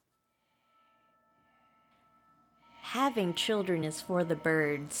Having children is for the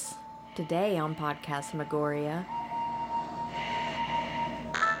birds. Today on Podcast Magoria.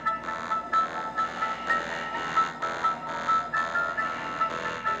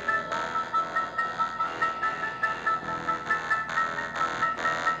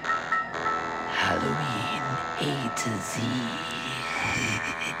 Halloween A to Z.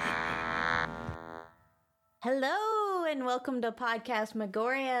 Hello and welcome to Podcast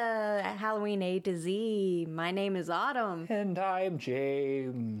Magoria, Halloween A to Z. My name is Autumn. And I'm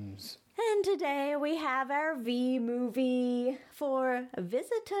James. And today we have our V movie for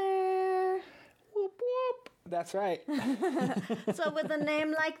Visitor. Whoop whoop. That's right. So with a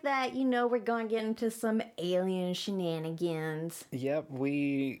name like that, you know we're going to get into some alien shenanigans. Yep,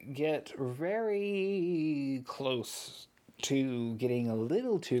 we get very close to getting a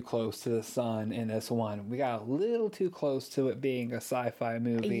little too close to the sun in this one. We got a little too close to it being a sci-fi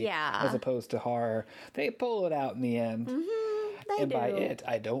movie Yeah. as opposed to horror. They pull it out in the end. They And do. by it,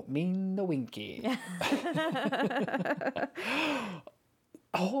 I don't mean the winky.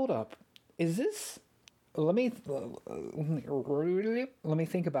 Hold up. Is this... Let me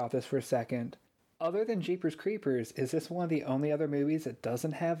think about this for a second. Other than Jeepers Creepers, is this one of the only other movies that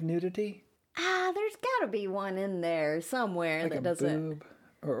doesn't have nudity? There's got to be one in there somewhere Like that a doesn't. boob?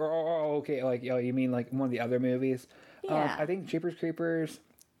 Okay, like, oh, you mean like one of the other movies? Yeah. I think Jeepers Creepers,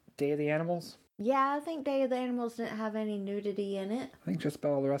 Day of the Animals. Yeah, I think Day of the Animals didn't have any nudity in it. I think just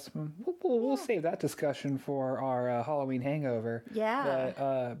about all the rest of them. We'll save that discussion for our Halloween hangover.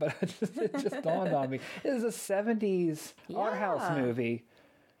 Yeah. But it just dawned on me. It is a 70s art house Yeah. movie.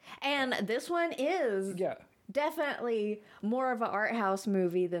 And this one is Yeah. definitely more of an art house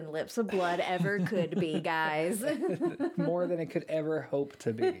movie than Lips of Blood ever could be, guys. More than it could ever hope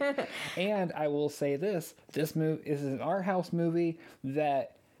to be. And I will say this movie is an art house movie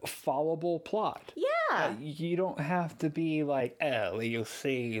that followable plot. Yeah. You don't have to be like, oh, you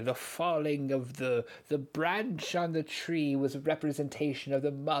see, the falling of the branch on the tree was a representation of the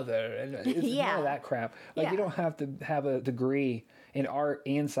mother, and it's none Yeah. of that crap. Like, Yeah. you don't have to have a degree in art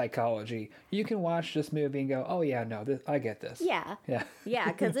and psychology. You can watch this movie and go, oh yeah, no, I get this. Yeah. Yeah.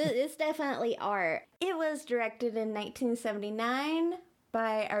 Yeah, because it's definitely art. It was directed in 1979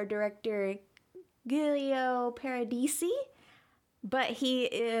 by our director, Giulio Paradisi. But he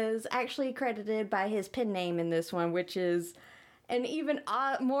is actually credited by his pen name in this one, which is an even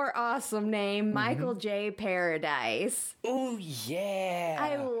more awesome name, Michael J. Paradise. Oh yeah.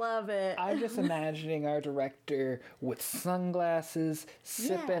 I love it. I'm just imagining our director with sunglasses,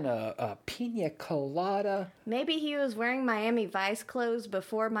 sipping a pina colada. Maybe he was wearing Miami Vice clothes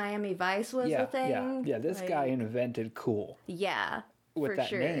before Miami Vice was a thing. Yeah. This guy invented cool Yeah, with for that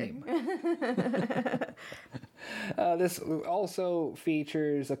sure. name. This also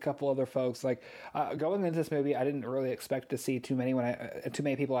features a couple other folks. Like going into this movie, I didn't really expect to see too many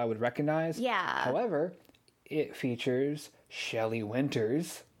people I would recognize. Yeah. However, it features Shelley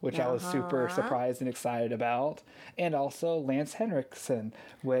Winters, which I was super surprised and excited about, and also Lance Henriksen,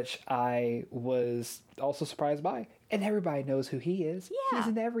 which I was also surprised by. And everybody knows who he is. Yeah. He's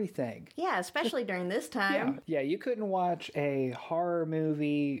in everything. Yeah, especially during this time. Yeah, you couldn't watch a horror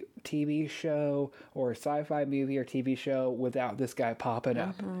movie, TV show, or a sci-fi movie or TV show without this guy popping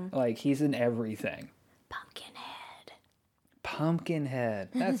up. Like, he's in everything. Pumpkinhead.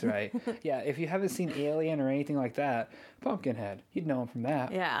 That's right. Yeah, if you haven't seen Alien or anything like that, Pumpkinhead. You'd know him from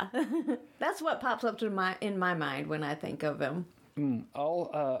that. Yeah. That's what pops up in my mind when I think of him.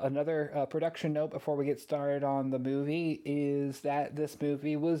 Another production note before we get started on the movie is that this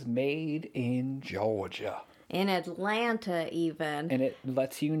movie was made in Georgia. In Atlanta, even. And it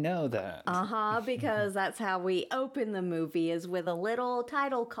lets you know that. Because that's how we open the movie, is with a little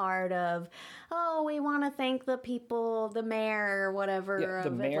title card of, oh, we want to thank the people, the mayor or whatever Yeah, the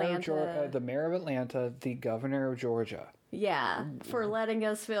of mayor Atlanta. the mayor of Atlanta, the governor of Georgia. Yeah, for letting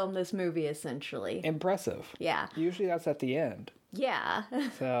us film this movie, essentially. Impressive. Yeah. Usually that's at the end. Yeah.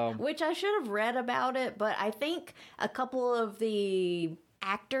 So Which I should have read about it, but I think a couple of the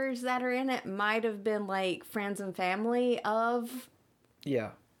actors that are in it might have been like friends and family of yeah.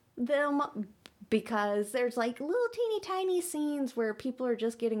 them, because there's like little teeny tiny scenes where people are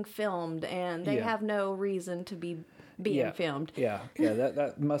just getting filmed and they Yeah. have no reason to be being filmed. Yeah.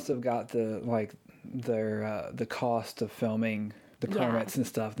 That must have got the cost of filming the permits and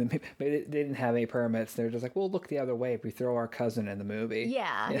stuff. They didn't have any permits. They're just like, we'll look the other way if we throw our cousin in the movie.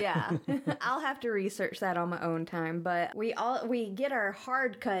 Yeah. I'll have to research that on my own time. But we get our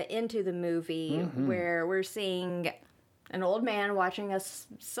hard cut into the movie where we're seeing an old man watching a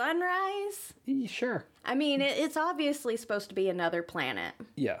sunrise. Sure. I mean, it's obviously supposed to be another planet.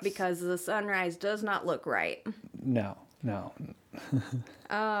 Yes. Because the sunrise does not look right. No.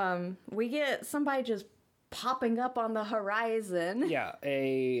 We get somebody just popping up on the horizon. Yeah,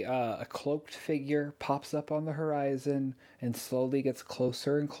 a cloaked figure pops up on the horizon and slowly gets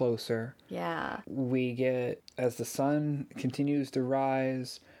closer and closer. Yeah. We get, as the sun continues to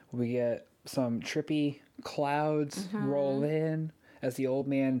rise, we get some trippy clouds roll in as the old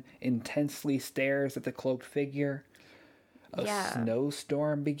man intensely stares at the cloaked figure. A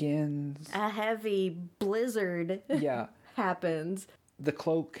snowstorm begins. A heavy blizzard Yeah. happens. The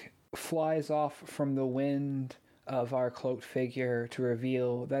cloak flies off from the wind of our cloaked figure to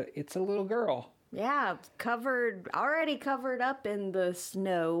reveal that it's a little girl. Yeah, already covered up in the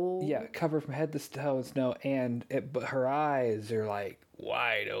snow. Yeah, covered from head to toe in snow, but her eyes are like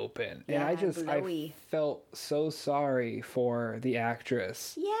wide open. Yeah, and I glowy. felt so sorry for the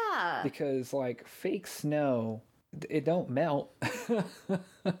actress. Yeah. Because like fake snow, it don't melt.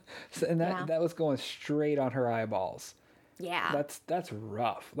 That was going straight on her eyeballs. Yeah. That's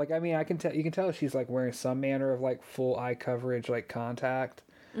rough. Like, I mean, you can tell she's like wearing some manner of like full eye coverage, like contact,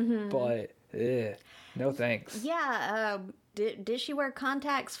 but no thanks. Yeah, did she wear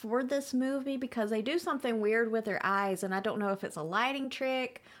contacts for this movie? Because they do something weird with her eyes, and I don't know if it's a lighting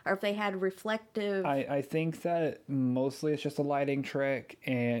trick or if they had reflective... I think that mostly it's just a lighting trick,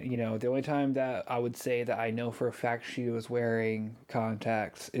 and, you know, the only time that I would say that I know for a fact she was wearing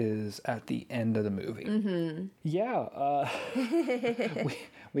contacts is at the end of the movie. Mm-hmm. Yeah,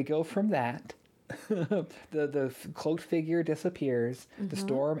 we go from that. the cloaked figure disappears. The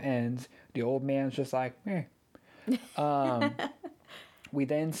storm ends. The old man's just like, eh. We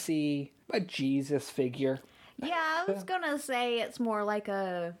then see a Jesus figure. Yeah, I was gonna say it's more like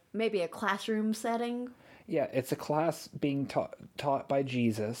maybe a classroom setting. Yeah, it's a class being taught by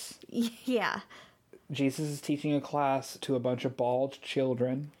Jesus. Yeah. Jesus is teaching a class to a bunch of bald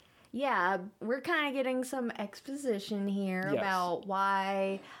children. Yeah, we're kind of getting some exposition here Yes. about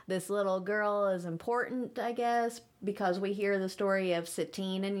why this little girl is important, I guess, because we hear the story of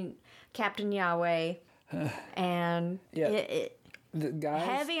Satine and Captain Yahweh, and Yeah. The guys,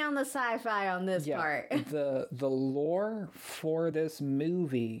 heavy on the sci-fi on this part. the lore for this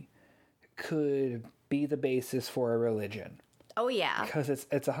movie could be the basis for a religion. Oh yeah. Because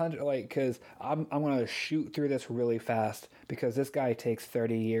it's 100, like, because I'm gonna shoot through this really fast because this guy takes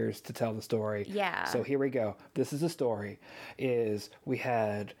 30 years to tell the story. Yeah. So here we go. This is the story. Is we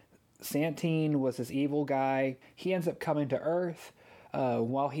had Santine was this evil guy. He ends up coming to Earth.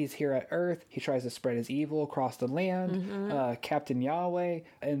 While he's here at Earth, he tries to spread his evil across the land. Captain Yahweh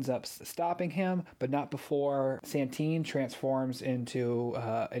ends up stopping him, but not before Santine transforms into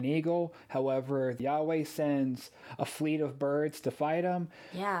an eagle. However, Yahweh sends a fleet of birds to fight him.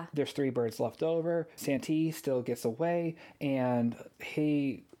 Yeah. There's 3 birds left over. Santine still gets away, and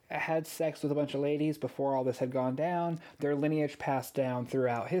he had sex with a bunch of ladies before all this had gone down. Their lineage passed down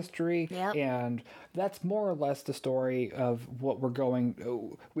throughout history. Yep. And that's more or less the story of what we're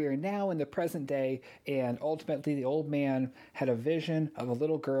going. We are now in the present day, and ultimately the old man had a vision of a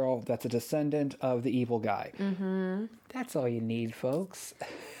little girl that's a descendant of the evil guy. Mm-hmm. That's all you need, folks.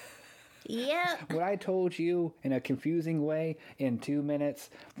 Yep. What I told you in a confusing way in 2 minutes,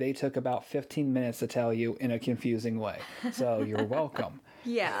 they took about 15 minutes to tell you in a confusing way. So you're welcome.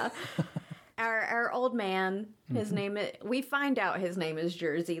 Yeah. Our old man, his name is, we find out his name is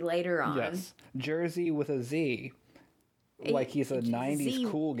Jersey later on. Yes. Jersey with a Z. Like he's a 90s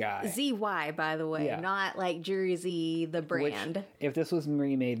cool guy. ZY, by the way, Yeah. not like Jersey, the brand. Which, if this was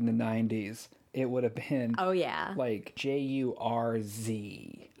remade in the 90s, it would have been Oh, yeah. like Jurz,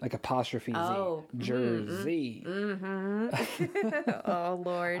 like apostrophe Z. Oh. Jersey. Oh,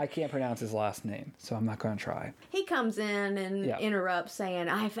 Lord. I can't pronounce his last name, so I'm not going to try. He comes in and Yeah. interrupts saying,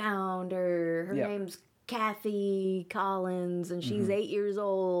 I found her. Her Yeah. name's Kathy Collins, and she's 8 years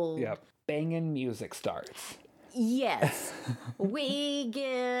old. Yep. Banging music starts. Yes. We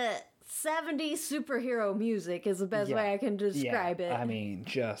get 70s superhero music is the best Yeah. way I can describe it. I mean,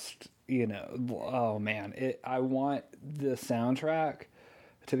 just, you know, oh man, I want the soundtrack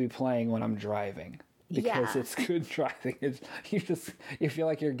to be playing when I'm driving because Yeah. it's good driving. You feel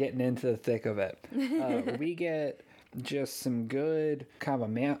like you're getting into the thick of it. We get just some good kind of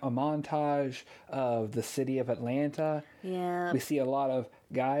a montage of the city of Atlanta. Yeah. We see a lot of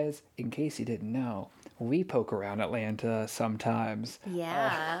guys, in case you didn't know, we poke around Atlanta sometimes.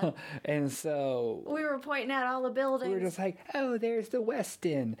 Yeah. And so We were pointing out all the buildings. we were just like, oh, there's the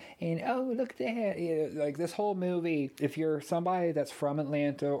Westin, and oh, look there. You know, like this whole movie, if you're somebody that's from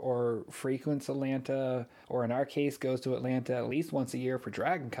Atlanta or frequents Atlanta, or in our case goes to Atlanta at least once a year for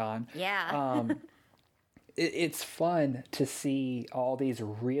Dragon Con, Yeah. it's fun to see all these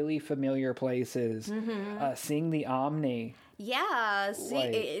really familiar places. Seeing the Omni. Yeah, see,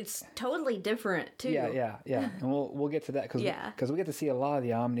 Like- it's totally different too. Yeah. And we'll get to that because we get to see a lot of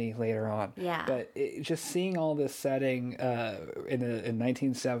the Omni later on. Yeah. But just seeing all this setting in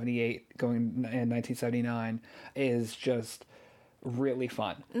 1978 going in 1979 is just really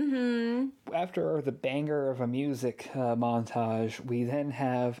fun. After the banger of a music montage, we then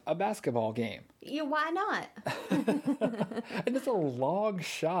have a basketball game. Yeah, why not? And it's a long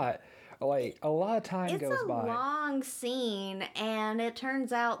shot. Like, a lot of time It's goes a by. long scene, and it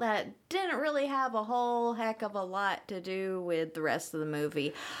turns out that it didn't really have a whole heck of a lot to do with the rest of the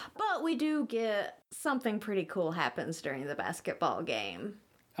movie. But we do get something pretty cool happens during the basketball game.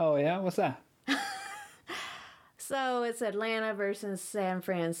 Oh, yeah? What's that? So it's Atlanta versus San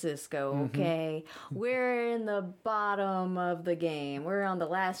Francisco, okay? We're in the bottom of the game. We're on the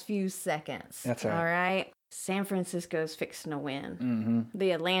last few seconds. That's right. All right? San Francisco's fixing to win.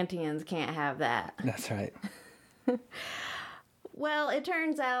 The Atlanteans can't have that. That's right. Well, it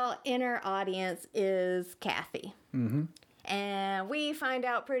turns out in our audience is Kathy. And we find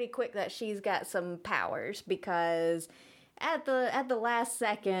out pretty quick that she's got some powers because at the last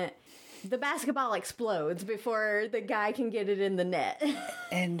second, the basketball explodes before the guy can get it in the net.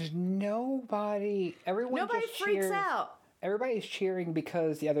 And everyone Nobody just freaks cheers. out. Everybody's cheering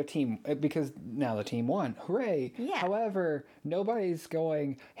because because now the team won. Hooray. Yeah. However, nobody's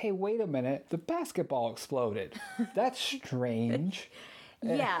going, hey, wait a minute, the basketball exploded. That's strange.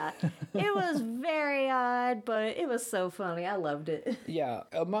 Yeah, it was very odd, but it was so funny. I loved it. Yeah,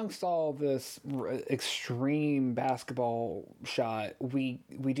 amongst all this extreme basketball shot, we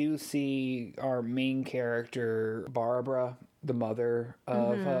do see our main character, Barbara, the mother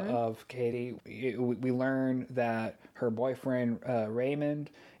of Katie. We learn that her boyfriend, Raymond,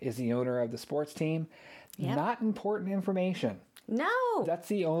 is the owner of the sports team. Yep. Not important information. No. That's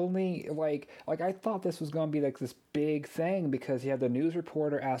the only, like I thought this was going to be like this big thing because you have the news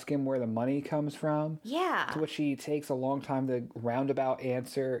reporter ask him where the money comes from. Yeah. To which he takes a long time. The roundabout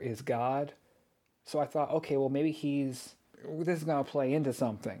answer is God. So I thought, okay, well, maybe this is going to play into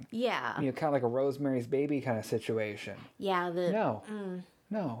something. Yeah. You know, kind of like a Rosemary's Baby kind of situation. Yeah. No,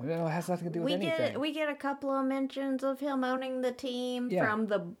 it has nothing to do with anything. We get a couple of mentions of him owning the team Yeah. from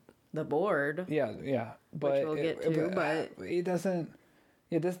the board. Yeah. But we'll get to, but- it doesn't.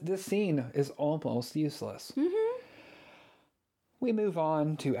 Yeah, this scene is almost useless. We move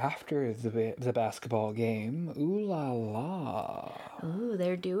on to after the basketball game. Ooh la la. Ooh,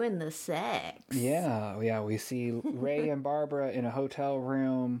 they're doing the sex. Yeah. We see Ray and Barbara in a hotel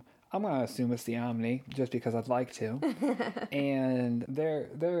room. I'm gonna assume it's the Omni, just because I'd like to. And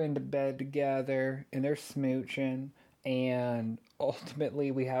they're in bed together, and they're smooching. And ultimately,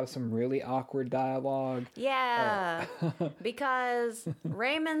 we have some really awkward dialogue. Yeah, because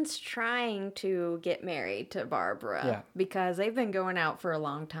Raymond's trying to get married to Barbara. Yeah. Because they've been going out for a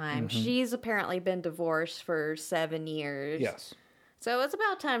long time. She's apparently been divorced for 7 years. Yes. So it's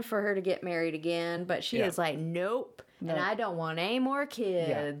about time for her to get married again, but she Yeah. is like, nope, and I don't want any more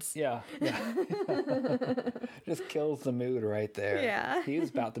kids. Yeah. Just kills the mood right there. Yeah. He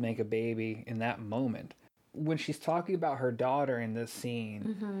was about to make a baby in that moment. When she's talking about her daughter in this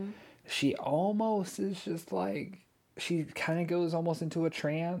scene, she almost is just like, she kind of goes almost into a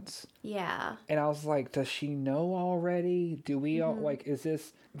trance. Yeah. And I was like, does she know already? Do we all, like, is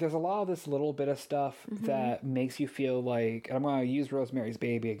this, there's a lot of this little bit of stuff that makes you feel like, and I'm going to use Rosemary's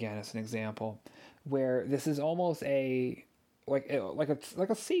Baby again as an example, where this is almost like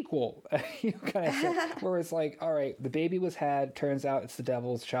a sequel, you kind of say, where it's like, all right, the baby was had, turns out it's the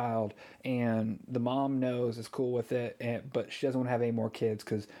devil's child, and the mom knows, is cool with it, but she doesn't want to have any more kids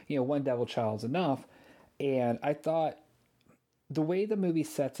because, you know, one devil child's enough. And I thought the way the movie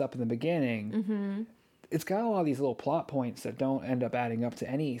sets up in the beginning, it's got a lot of these little plot points that don't end up adding up to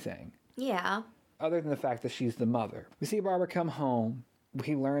anything. Yeah. Other than the fact that she's the mother. We see Barbara come home.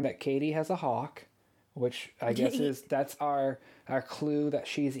 We learn that Katie has a hawk, which I guess that's our clue that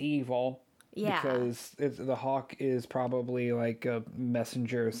she's evil. Yeah. Because the hawk is probably like a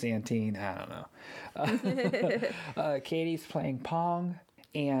messenger of Santine. I don't know. Katie's playing Pong,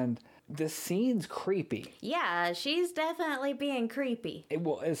 and this scene's creepy. Yeah, she's definitely being creepy.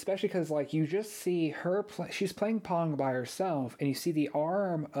 Especially because, like, you just see her she's playing Pong by herself, and you see the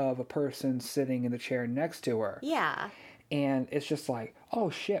arm of a person sitting in the chair next to her. Yeah. And it's just like, oh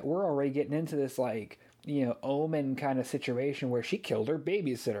shit, we're already getting into this, like, you know, Omen kind of situation where she killed her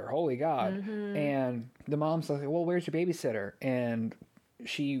babysitter. Holy God. And the mom's like, well, where's your babysitter? And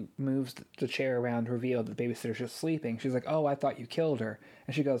she moves the chair around to reveal that the babysitter's just sleeping. She's like, oh, I thought you killed her.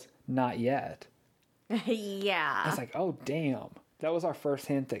 And she goes, not yet. I Yeah. was like, oh damn. That was our first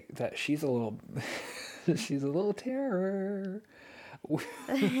hint that she's a little she's a little terror.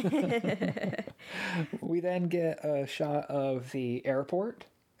 We then get a shot of the airport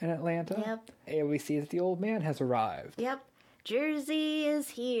in Atlanta. Yep. And we see that the old man has arrived. Yep. Jersey is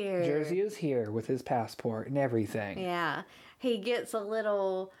here. Jersey is here with his passport and everything. Yeah. He gets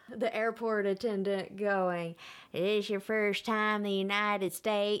the airport attendant going, "Is your first time in the United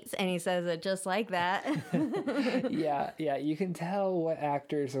States?" And he says it just like that. Yeah, you can tell what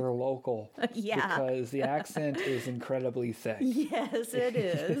actors are local. Yeah. Because the accent is incredibly thick. Yes, it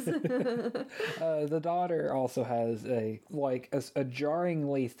is. The daughter also has a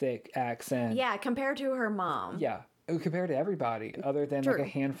jarringly thick accent. Yeah, compared to her mom. Yeah, compared to everybody, other than like True. a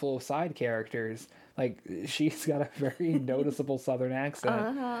handful of side characters. Like, she's got a very noticeable Southern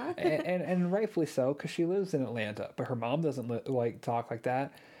accent, and rightfully so, because she lives in Atlanta. But her mom doesn't talk like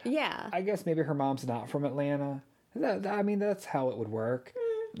that. Yeah. I guess maybe her mom's not from Atlanta. I mean, that's how it would work.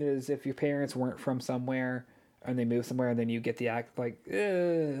 Is if your parents weren't from somewhere and they move somewhere, and then you get the act like,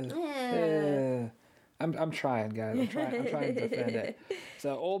 I'm trying, guys. I'm trying to defend it.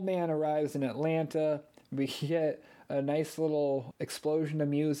 So, old man arrives in Atlanta. We get a nice little explosion of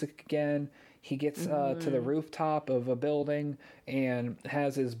music again. He gets to the rooftop of a building and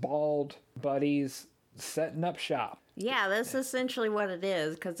has his bald buddies setting up shop. Yeah, that's essentially what it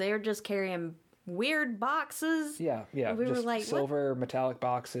is, because they were just carrying weird boxes. Yeah. We were just like, what? silver metallic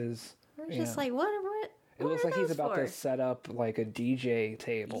boxes. We're just like, what? It looks like he's about for? to set up like a DJ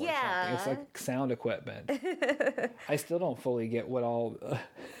table or something. It's like sound equipment. I still don't fully get what all...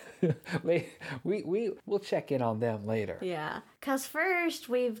 we'll check in on them later. Yeah, because first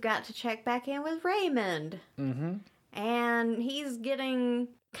we've got to check back in with Raymond. Mm-hmm. And he's getting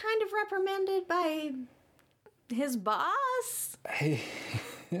kind of reprimanded by his boss.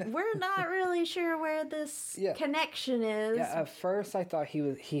 We're not really sure where this connection is. Yeah, at first I thought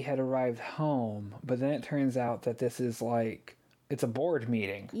he had arrived home, but then it turns out that this is like, it's a board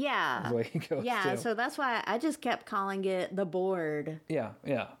meeting. Yeah. The way he goes Yeah, to. so that's why I just kept calling it the board. Yeah,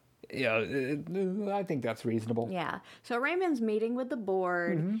 I think that's reasonable. Yeah. So Raymond's meeting with the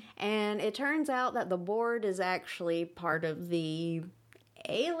board, Mm-hmm. and it turns out that the board is actually part of the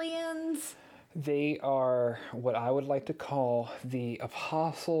aliens. They are what I would like to call the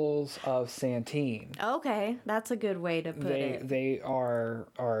apostles of Santine. Okay, that's a good way to put it. They are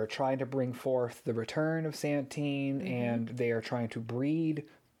trying to bring forth the return of Santine, and they are trying to breed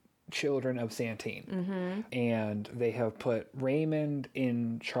children of Santine. And they have put Raymond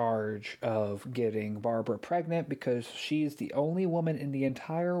in charge of getting Barbara pregnant because she's the only woman in the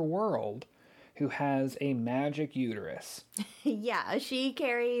entire world who has a magic uterus. Yeah, she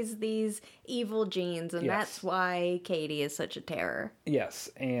carries these evil genes, and Yes. that's why Katie is such a terror. Yes,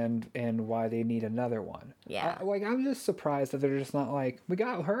 and why they need another one. Yeah. I'm just surprised that they're just not like, we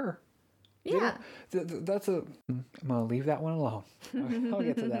got her. They Yeah. don't- that's a... I'm going to leave that one alone. I'll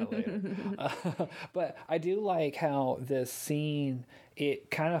get to that later. But I do like how this scene,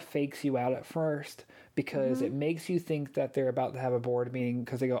 it kind of fakes you out at first because it makes you think that they're about to have a board meeting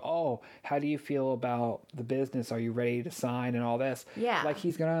because they go, oh, how do you feel about the business? Are you ready to sign and all this? Yeah. Like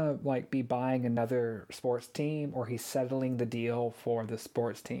he's going to be buying another sports team or he's settling the deal for the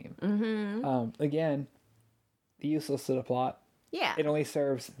sports team. Again, useless to the plot. Yeah. It only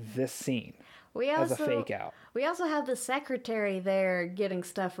serves this scene as a fake out. We also have the secretary there getting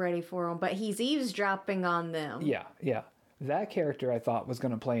stuff ready for him, but he's eavesdropping on them. Yeah. That character I thought was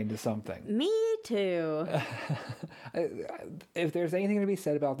going to play into something. Me too. If there's anything to be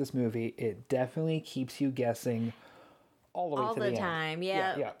said about this movie, it definitely keeps you guessing all the way All to the the time, end.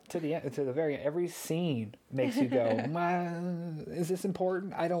 yeah. Yeah, to the end, to the very end. Every scene makes you go, is this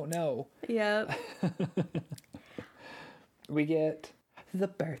important? I don't know. Yep. We get the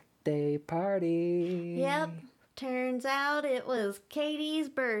birthday party. Yep. Turns out it was Katie's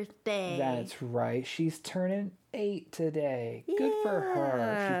birthday. That's right. She's turning 8 today. Good for her.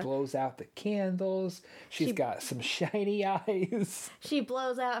 Yeah. She blows out the candles. She's got some shiny eyes. She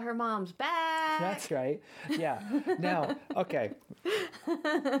blows out her mom's back. That's right. Yeah. Now, okay.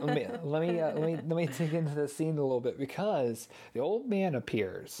 Let me dig into the scene a little bit because the old man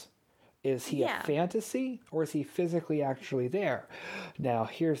appears. Is he Yeah. a fantasy or is he physically actually there? Now,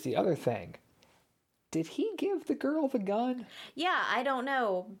 here's the other thing. Did he give the girl the gun? Yeah, I don't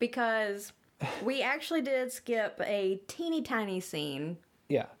know, because we actually did skip a teeny tiny scene.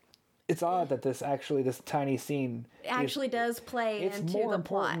 Yeah. It's odd that this tiny scene Actually does play it's into more the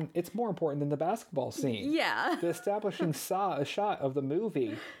plot. important. It's more important than the basketball scene. Yeah. The establishing a shot of the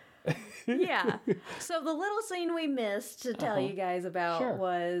movie. Yeah. So the little scene we missed to tell you guys about Sure.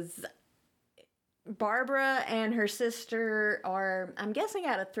 was Barbara and her sister are, I'm guessing,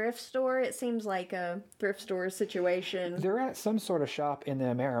 at a thrift store. It seems like a thrift store situation. They're at some sort of shop in the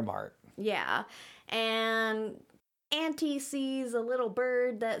Amerimart. Yeah. And Auntie sees a little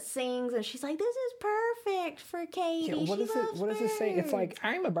bird that sings, and she's like, "This is perfect for Katie. Yeah, what does it say? It's like,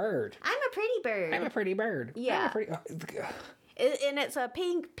 I'm a bird. I'm a pretty bird. I'm a pretty bird. Yeah. I'm a pretty... And it's a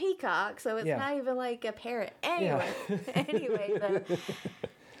pink peacock, so it's not even like a parrot. Anyway,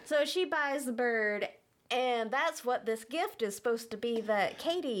 so she buys the bird, and that's what this gift is supposed to be that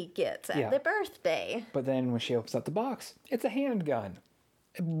Katie gets at the birthday. But then when she opens up the box, it's a handgun.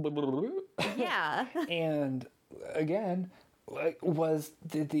 Yeah. And again, like,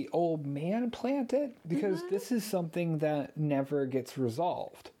 did the old man plant it? Because this is something that never gets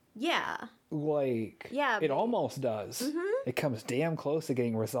resolved. Yeah. Like, it almost does. It comes damn close to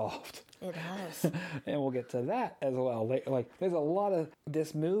getting resolved. It does. And we'll get to that as well. Like, there's a lot of...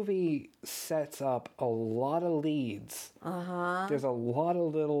 This movie sets up a lot of leads. There's a lot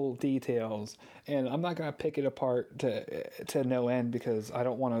of little details. And I'm not going to pick it apart to no end because I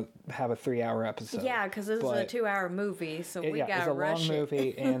don't want to have a 3-hour episode. Yeah, because this is a 2-hour movie, so we got to rush it. It's a long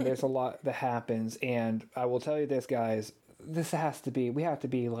movie, and there's a lot that happens. And I will tell you this, guys... we have to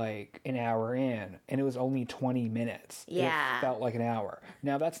be like an hour in, and it was only 20 minutes. Yeah. It felt like an hour.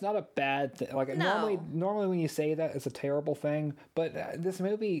 Now, that's not a bad thing. Like, normally when you say that, it's a terrible thing, but this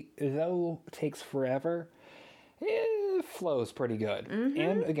movie, though takes forever, it flows pretty good.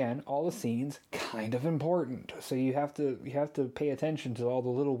 And again, all the scenes kind of important, so you have to pay attention to all the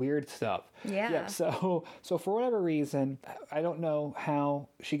little weird stuff. Yeah. So for whatever reason, I don't know how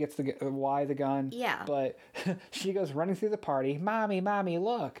she gets why the gun. Yeah. But she goes running through the party. Mommy,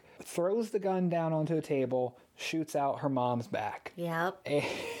 look! Throws the gun down onto a table. Shoots out her mom's back. Yep.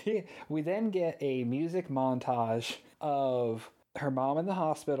 We then get a music montage of her mom in the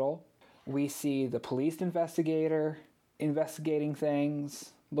hospital. We see the police investigator investigating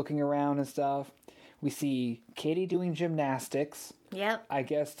things, looking around and stuff. We see Katie doing gymnastics. Yep. I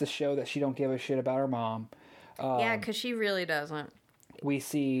guess to show that she don't give a shit about her mom. Yeah, because she really doesn't. We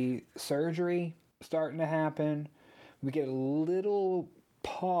see surgery starting to happen. We get a little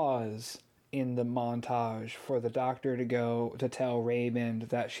pause in the montage for the doctor to go to tell Raymond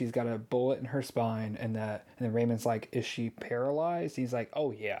that she's got a bullet in her spine, and then Raymond's like, "Is she paralyzed?" He's like,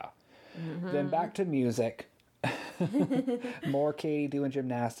 "Oh yeah." Then back to music. More Katie doing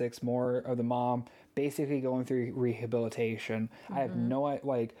gymnastics, more of the mom basically going through rehabilitation. I have no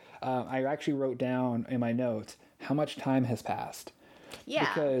idea. I actually wrote down in my notes how much time has passed. Yeah.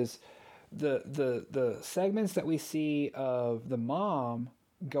 Because the segments that we see of the mom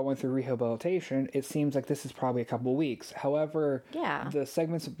going through rehabilitation, it seems like this is probably a couple of weeks. However, the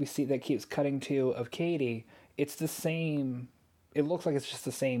segments that we see that keeps cutting to of Katie, it's the same. It looks like it's just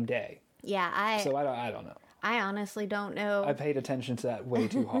the same day. Yeah, So I don't know. I honestly don't know. I paid attention to that way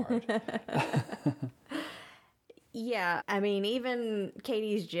too hard. Yeah, I mean, even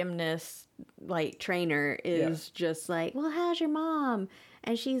Katie's gymnast, trainer is just like, "Well, how's your mom?"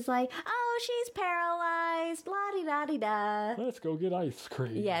 And she's like, "Oh, she's paralyzed, la-di-da-di-da. Let's go get ice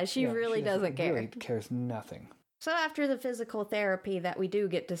cream." Yeah, she really doesn't care. Really cares nothing. So after the physical therapy that we do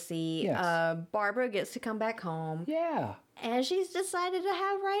get to see, Barbara gets to come back home. Yeah. And she's decided to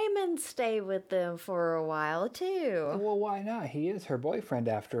have Raymond stay with them for a while, too. Well, why not? He is her boyfriend,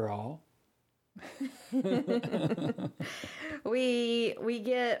 after all. We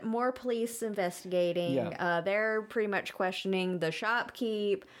get more police investigating. Yeah. They're pretty much questioning the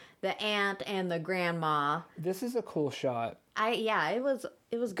shopkeep, the aunt, and the grandma. This is a cool shot. It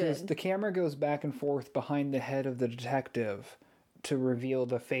was good. The camera goes back and forth behind the head of the detective to reveal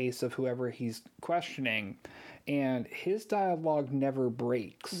the face of whoever he's questioning, and his dialogue never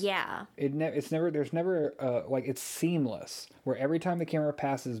breaks. Yeah. It's seamless, where every time the camera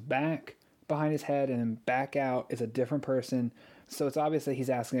passes back behind his head and then back out, it's a different person. So it's obvious that he's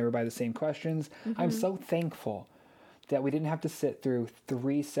asking everybody the same questions. I'm so thankful that we didn't have to sit through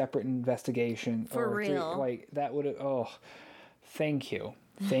 3 separate investigations. For real. That would have, thank you.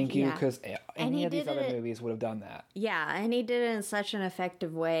 Thank you, because any of these other movies would have done that. Yeah, and he did it in such an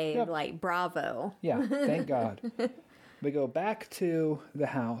effective way. Yep. Bravo. Yeah, thank God. We go back to the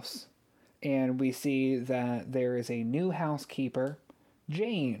house, and we see that there is a new housekeeper,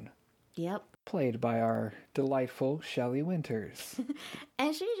 Jane. Yep. played by our delightful Shelley Winters.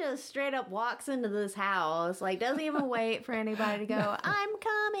 And she just straight up walks into this house, like doesn't even wait for anybody to go, I'm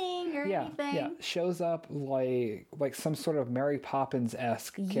coming or anything. Yeah, shows up like some sort of Mary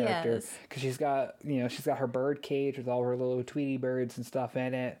Poppins-esque character. Yes. Because she's got her bird cage with all her little Tweety birds and stuff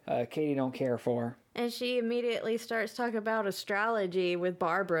in it. Katie don't care for. And she immediately starts talking about astrology with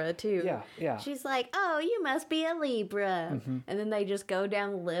Barbara, too. Yeah. She's like, oh, you must be a Libra. And then they just go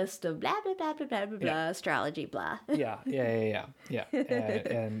down the list of blah, blah, blah, blah, blah, blah, blah, astrology, blah. Yeah.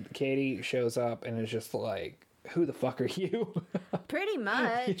 And Katie shows up and is just like, who the fuck are you? Pretty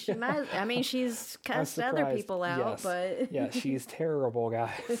much. I mean, she's cussed other people out, yes. but... Yeah, she's terrible,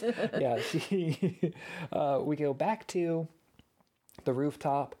 guys. Yeah, we go back to the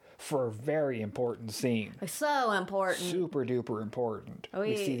rooftop for a very important scene. So important. Super duper important. Oh,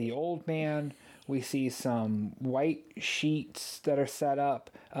 we see the old man. We see some white sheets that are set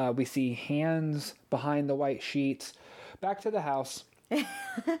up. We see hands behind the white sheets. Back to the house.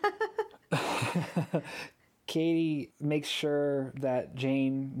 Katie makes sure that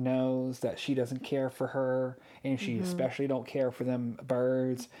Jane knows that she doesn't care for her, and she especially don't care for them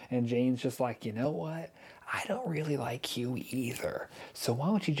birds. And Jane's just like, you know what? I don't really like you either. So why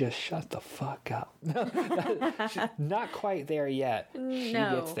don't you just shut the fuck up? She's not quite there yet. She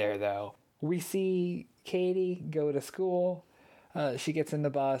gets there, though. We see Katie go to school. She gets in the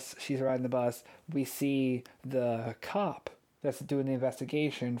bus. She's riding the bus. We see the cop that's doing the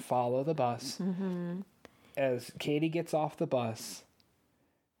investigation follow the bus. As Katie gets off the bus,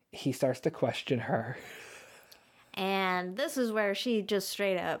 he starts to question her. And this is where she just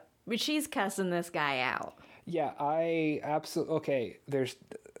straight up, she's cussing this guy out. Yeah, I absolutely... Okay, there's...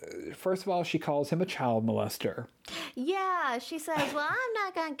 First of all, she calls him a child molester. Yeah, she says, well, I'm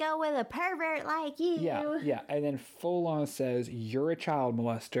not going to go with a pervert like you. Yeah, and then full on says, you're a child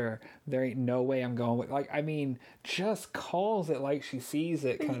molester. There ain't no way I'm going with... Like, I mean, just calls it like she sees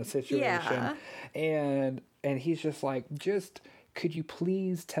it kind of situation. Yeah. And he's just like, could you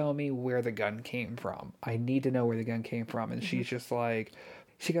please tell me where the gun came from? I need to know where the gun came from. And she's just like...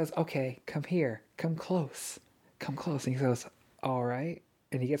 She goes, okay, come here. Come close. Come close. And he goes, all right.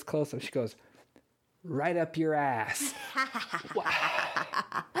 And he gets close and she goes, right up your ass.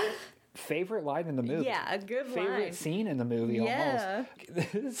 Favorite line in the movie. Yeah, a good line. Favorite scene in the movie,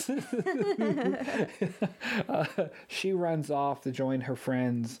 almost. She runs off to join her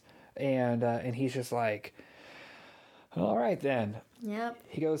friends, and he's just like, all right then. Yep.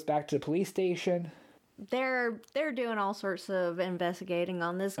 He goes back to the police station. They're doing all sorts of investigating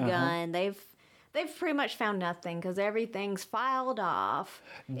on this gun. They've pretty much found nothing because everything's filed off.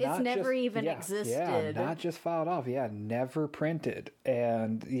 It's never even existed. Yeah, not just filed off. Yeah, never printed.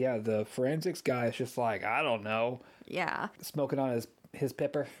 And yeah, the forensics guy is just like, I don't know. Yeah. Smoking on his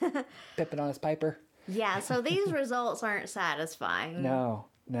pipper. Pipping on his piper. Yeah, so these results aren't satisfying. No.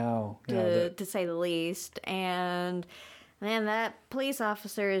 To say the least. And... man, that police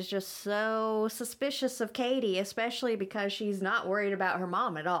officer is just so suspicious of Katie, especially because she's not worried about her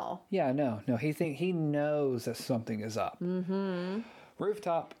mom at all. Yeah, no. He knows that something is up.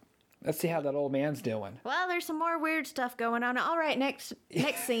 Rooftop. Let's see how that old man's doing. Well, there's some more weird stuff going on. All right, next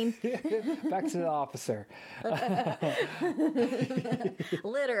scene. Back to the officer.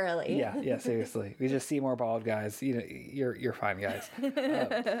 Literally. Yeah, seriously. We just see more bald guys. You know, you're fine, guys.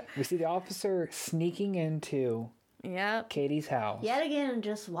 We see the officer sneaking into... Yep. Katie's house. Yet again,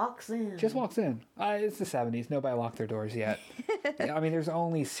 just walks in. It's the 70s. Nobody locked their doors yet. I mean, there's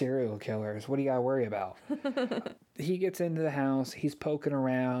only serial killers. What do you got to worry about? He gets into the house. He's poking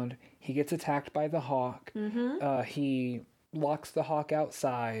around. He gets attacked by the hawk. He locks the hawk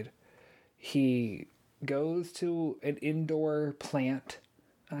outside. He goes to an indoor plant.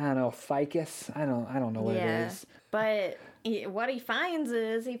 I don't know, ficus. I don't know what it is. But what he finds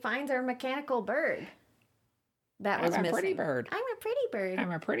our mechanical bird. That was I'm a missing. pretty bird. I'm a pretty bird.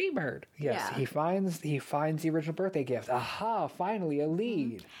 I'm a pretty bird. Yes, Yeah. he finds the original birthday gift. Aha, finally a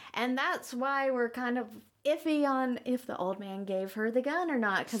lead. And that's why we're kind of iffy on if the old man gave her the gun or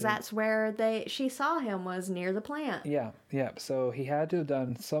not, because that's where she saw him was near the plant. Yeah. So he had to have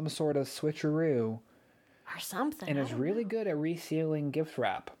done some sort of switcheroo. Or something. And is really good at resealing gift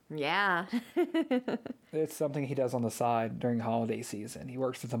wrap. Yeah. It's something he does on the side during holiday season. He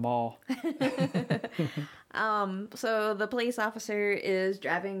works at the mall. So the police officer is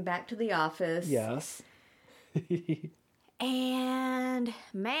driving back to the office. Yes. And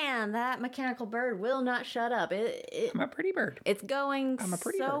man, that mechanical bird will not shut up. I'm a pretty bird. It's going I'm a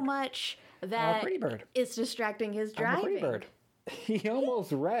pretty so bird. much I'm a that pretty bird. it's distracting his driving. I'm a pretty bird. He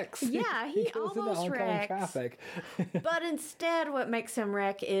almost wrecks. Yeah, he goes almost into oncoming wrecks. traffic. But instead, what makes him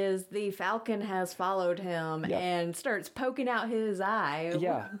wreck is the Falcon has followed him Yep. and starts poking out his eye.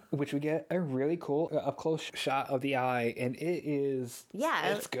 Yeah, which we get a really cool up close shot of the eye, and it is. Yeah,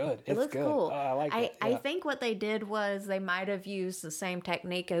 it's good. It It's looks good. cool. I like it. I Yeah. think what they did was they might have used the same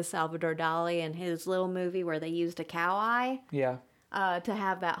technique as Salvador Dali in his little movie where they used a cow eye Yeah. to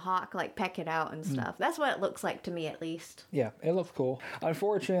have that hawk like peck it out and stuff. That's what it looks like to me, at least. Yeah, it looks cool.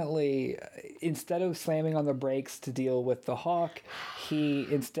 Unfortunately, instead of slamming on the brakes to deal with the hawk, he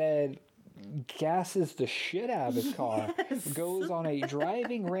instead gasses the shit out of his car, goes on a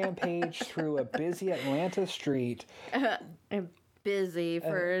driving rampage through a busy Atlanta street. And busy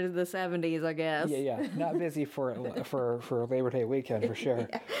for the 70s, I guess. Yeah, not busy for Labor Day weekend for sure.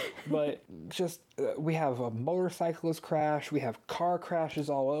 But just we have a motorcyclist crash, we have car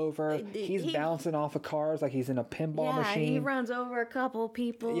crashes all over. He's bouncing off of cars like he's in a pinball machine. He runs over a couple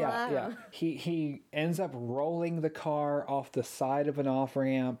people. Yeah. He ends up rolling the car off the side of an off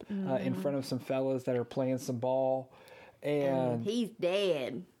ramp in front of some fellas that are playing some ball, and He's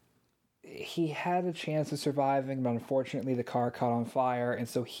dead. he had a chance of surviving, but unfortunately the car caught on fire, and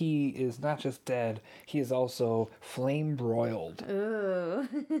so he is not just dead, he is also flame broiled. Ooh.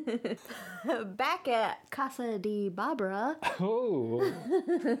 Back at Casa de Barbara, Oh.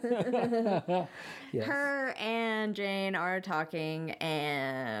 Yes. her and Jane are talking,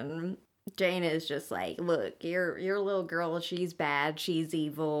 and Jane is just like, look, your little girl, she's bad, she's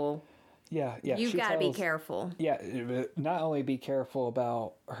evil. Yeah. You've she got to be tells- careful. Yeah, not only be careful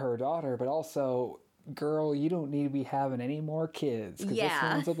about her daughter, but also, girl, you don't need to be having any more kids. 'Cause Yeah.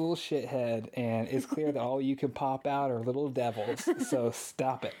 this one's a little shithead, and it's clear that all you can pop out are little devils. So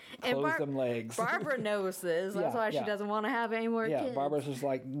stop it. And Close them legs. Barbara knows this. That's why she yeah. doesn't want to have any more Yeah, kids. Barbara's just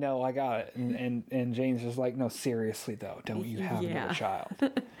like, no, I got it. And Jane's just like, no, seriously, though, don't you have Yeah. another child.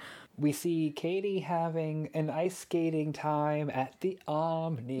 We see Katie having an ice skating time at the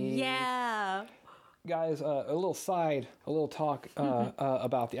Omni. Yeah. Guys, a little talk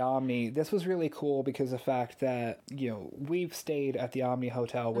about the Omni. This was really cool because of the fact that, we've stayed at the Omni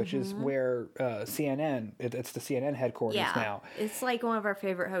Hotel, which is where CNN, it's the CNN headquarters Yeah. now. It's like one of our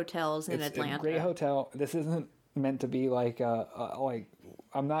favorite hotels in It's Atlanta. a great hotel. This isn't meant to be like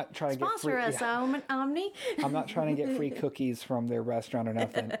I'm not trying to get Sponsor free. us, Omni. I'm not trying to get free cookies from their restaurant or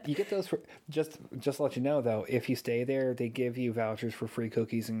nothing. You get those for just to let you know though. If you stay there, they give you vouchers for free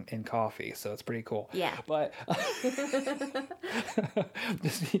cookies and coffee, so it's pretty cool. Yeah. But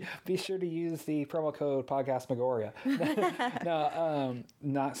just be sure to use the promo code podcastmagoria. No,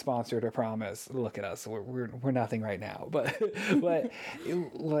 not sponsored. I promise. Look at us. We're nothing right now. But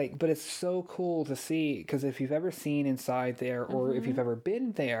it's so cool to see, because if you've ever seen inside there, or if you've ever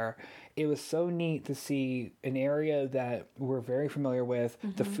been there, it was so neat to see an area that we're very familiar with.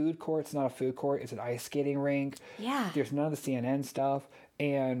 The food court's not a food court, it's an ice skating rink. Yeah. There's none of the CNN stuff.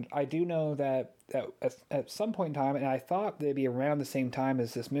 And I do know that at some point in time, and I thought they'd be around the same time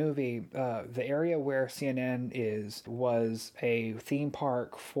as this movie, the area where CNN was a theme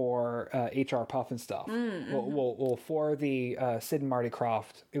park for HR Puff and stuff. Well, for the Sid and Marty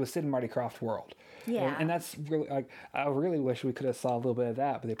Krofft. It was Sid and Marty Krofft World. Yeah. And that's really, I really wish we could have saw a little bit of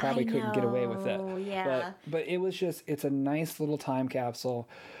that, but they probably couldn't get away with it. know, yeah. But it was it's a nice little time capsule.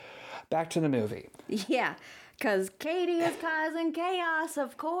 Back to the movie. Yeah. Because Katie is causing chaos,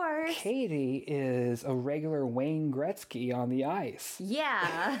 of course. Katie is a regular Wayne Gretzky on the ice.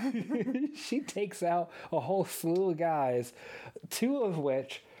 Yeah. She takes out a whole slew of guys, two of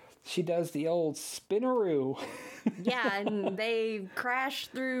which she does the old spinaroo. Yeah, and they crash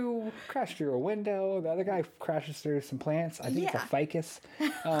through. Crash through a window. The other guy crashes through some plants. I think it's a Yeah. ficus.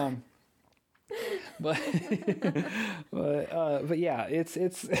 But yeah, it's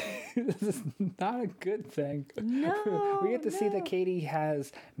this is not a good thing. No, We get to see that Katie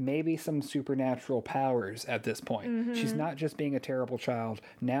has maybe some supernatural powers at this point. She's not just being a terrible child.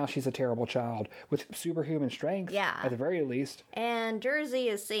 Now she's a terrible child with superhuman strength. Yeah. At the very least. And Jersey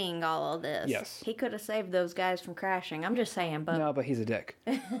is seeing all of this. Yes. He could have saved those guys from crashing. I'm just saying, but No, but he's a dick.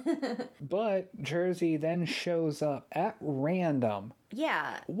 But Jersey then shows up at random.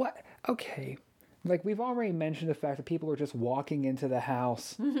 yeah. What? Okay. Like, we've already mentioned the fact that people are just walking into the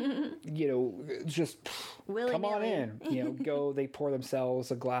house, just come on Willy-nilly. in, they pour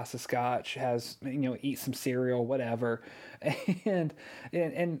themselves a glass of scotch, eat some cereal, whatever. And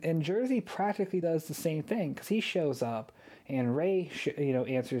Jersey practically does the same thing, because he shows up and Ray,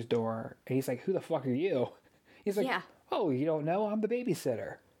 answers door, and he's like, who the fuck are you? He's like, Yeah. oh, you don't know? I'm the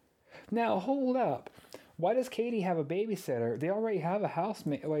babysitter. Now, hold up. Why does Katie have a babysitter? They already have a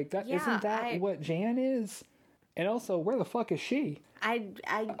housemate. Like, that Yeah, isn't that what Jan is? And also, where the fuck is she?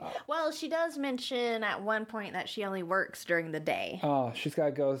 Well, she does mention at one point that she only works during the day. Oh, she's got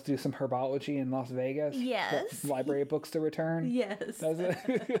to go do some herbology in Las Vegas? Yes. Library books to return? Yes. Does it?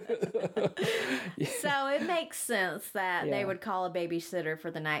 So it makes sense that they would call a babysitter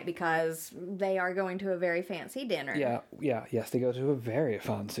for the night because they are going to a very fancy dinner. Yes, they go to a very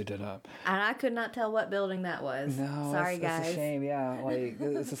fancy dinner. And I could not tell what building that was. No, sorry, that's guys. a shame. Yeah, like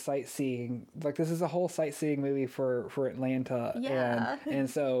it's a sightseeing. Like this is a whole sightseeing movie for Atlanta. Yeah. And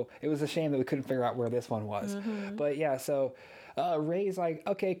so it was a shame that we couldn't figure out where this one was. But yeah, so Ray's like,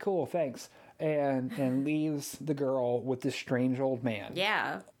 okay, cool, thanks, and leaves the girl with this strange old man.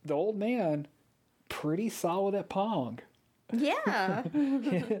 Yeah. The old man, pretty solid at Pong. Yeah.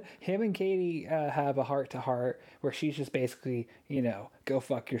 Him and Katie have a heart-to-heart where she's just basically, go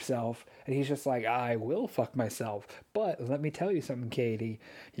fuck yourself. And he's just like, I will fuck myself. But let me tell you something, Katie.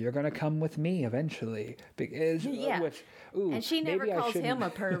 You're going to come with me eventually. Because, and she never calls him a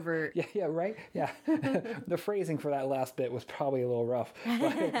pervert. Yeah, right? Yeah. The phrasing for that last bit was probably a little rough.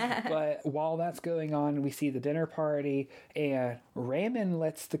 But while that's going on, we see the dinner party, and Raymond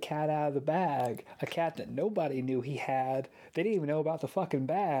lets the cat out of the bag, a cat that nobody knew he had. They didn't even know about the fucking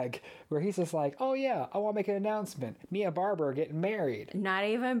bag, where he's just like, oh yeah, I want to make an announcement. Me and Barbara are getting married. Not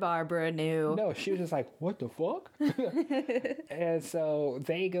even Barbara knew. No, she was just like, what the fuck? And so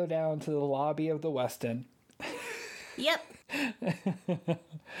they go down to the lobby of the Westin. Yep.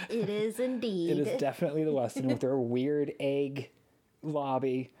 It is indeed. It is definitely the Westin with their weird egg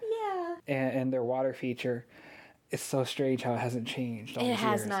lobby. Yeah. And their water feature. It's so strange how it hasn't changed all It these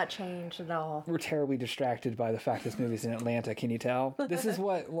has years. not changed at all. We're terribly distracted by the fact this movie's in Atlanta. Can you tell? This is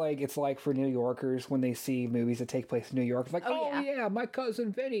what it's like for New Yorkers when they see movies that take place in New York. It's like, yeah, my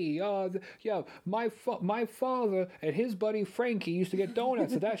cousin Vinny. My father and his buddy Frankie used to get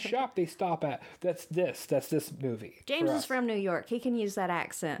donuts at that shop they stop at. That's this movie. James is from New York. He can use that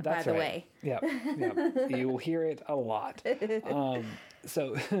accent, by the way. Yeah. You will hear it a lot.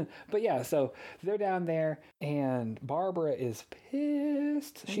 So they're down there, and Barbara is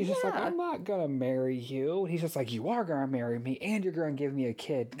pissed. She's just like, I'm not gonna marry you. And he's just like, you are gonna marry me, and you're gonna give me a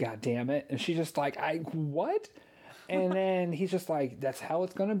kid, god damn it. And she's just like, what? And then he's just like, that's how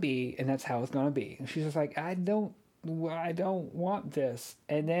it's gonna be, and that's how it's gonna be. And she's just like, I don't want this.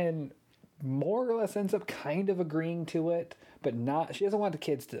 And then more or less ends up kind of agreeing to it, but not. She doesn't want the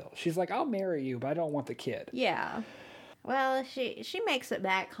kid still. She's like, I'll marry you, but I don't want the kid. Yeah. Well, she makes it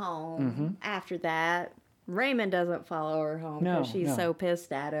back home after that. Raymond doesn't follow her home because she's so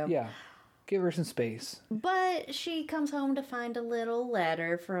pissed at him. Yeah. Give her some space. But she comes home to find a little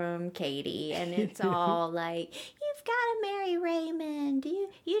letter from Katie, and it's all like, you've got to marry Raymond.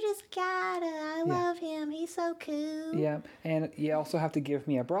 You just gotta. I love him. He's so cool. Yeah, and you also have to give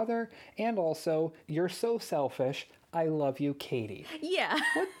me a brother, and also, you're so selfish. I love you, Katie. Yeah.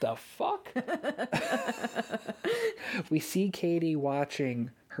 What the fuck? We see Katie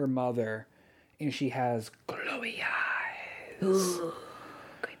watching her mother, and she has glowy eyes. Ooh,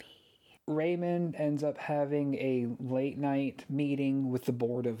 creepy. Raymond ends up having a late night meeting with the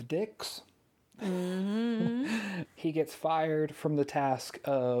board of dicks. He gets fired from the task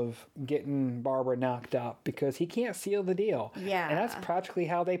of getting Barbara knocked up because he can't seal the deal. Yeah. And that's practically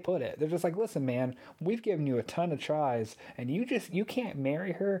how they put it. They're just like, listen, man, we've given you a ton of tries, and you can't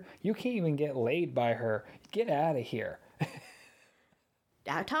marry her. You can't even get laid by her. Get out of here.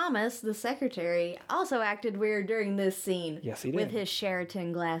 Thomas, the secretary, also acted weird during this scene. Yes, he did. With his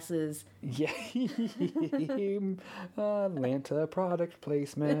Sheraton glasses. Yeah. Atlanta product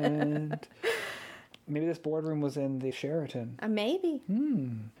placement. Maybe this boardroom was in the Sheraton. Maybe.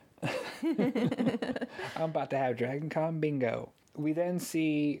 I'm about to have Dragon Con bingo. We then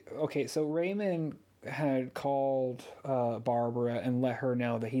see, so Raymond had called Barbara and let her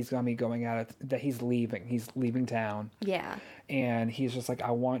know that he's going to be going out, that he's leaving town. Yeah. And he's just like,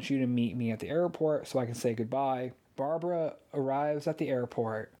 I want you to meet me at the airport so I can say goodbye. Barbara arrives at the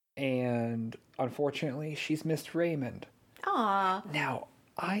airport, and unfortunately, she's missed Raymond. Aw. Now,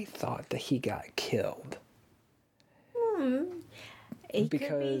 I thought that he got killed. It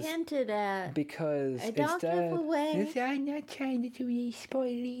could be hinted at. Because don't give away. I'm not trying to do any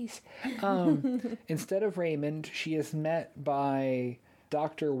spoilers. Instead of Raymond, she is met by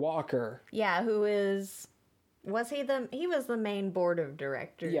Dr. Walker. Yeah, who is... he was the main board of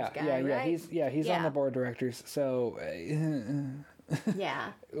directors guy, right? He's on the board of directors. So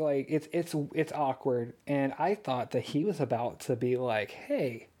yeah. Like it's awkward, and I thought that he was about to be like,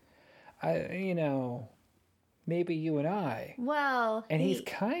 "Hey, maybe you and I." Well, and he's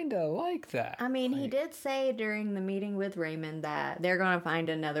kind of like that. I mean, he did say during the meeting with Raymond that they're going to find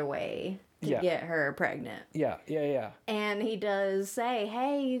another way to Yeah. get her pregnant. Yeah. And he does say,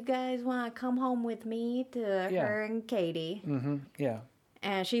 hey, you guys want to come home with me to her and Katie? Mm-hmm. Yeah.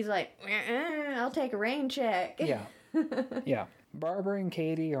 And she's like, I'll take a rain check. Yeah. Yeah. Barbara and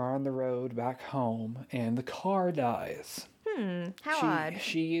Katie are on the road back home, and the car dies. How odd.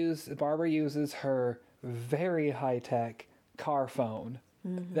 Barbara uses her very high-tech car phone.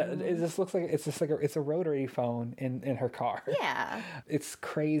 It just looks like it's a rotary phone in her car. Yeah. It's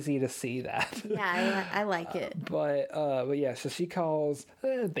crazy to see that. Yeah, I like it. But yeah, so she calls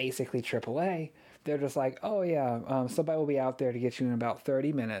basically AAA. They're just like, oh yeah, somebody will be out there to get you in about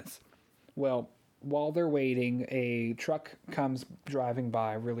 30 minutes. Well, while they're waiting, a truck comes driving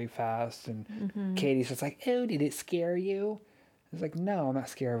by really fast, and Katie's just like, oh, did it scare you? It's like, no, I'm not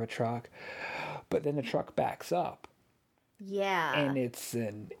scared of a truck. But then the truck backs up, Yeah. and it's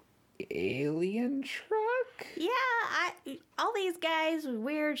an alien truck? Yeah, all these guys with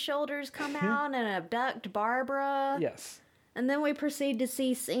weird shoulders come out and abduct Barbara. Yes. And then we proceed to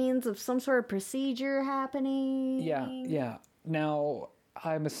see scenes of some sort of procedure happening. Yeah. Now,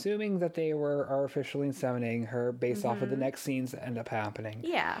 I'm assuming that they were artificially inseminating her based off of the next scenes that end up happening.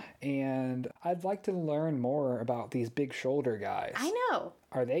 Yeah. And I'd like to learn more about these big shoulder guys. I know.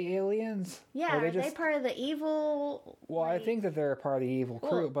 Are they aliens? Yeah, are they part of the evil... Well, I think that they're part of the evil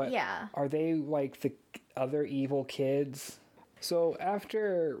crew, but yeah. Are they like the other evil kids? So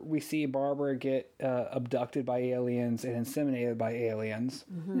after we see Barbara get abducted by aliens and inseminated by aliens,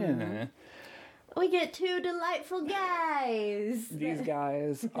 we get two delightful guys. these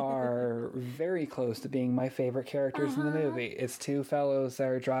guys are very close to being my favorite characters in the movie. It's two fellows that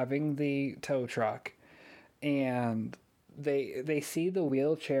are driving the tow truck, and they see the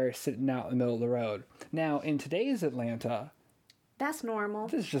wheelchair sitting out in the middle of the road. Now, in today's Atlanta, That's normal.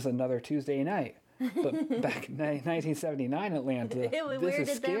 this is just another Tuesday night. But back in 1979 Atlanta, It this is weirded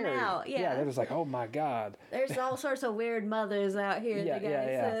them scary. out, yeah. They're just like, oh my God. There's all sorts of weird mothers out here, the guy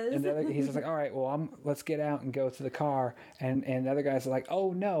says. And he's just like, all right, well, let's get out and go to the car. And the other guys are like,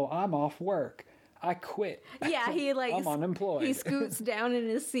 oh no, I'm off work. I quit. Yeah, he like... I'm unemployed. He scoots down in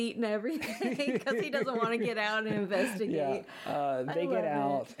his seat and everything because he doesn't want to get out and investigate. They get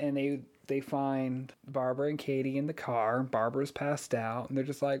out and they find Barbara and Katie in the car. Barbara's passed out, and they're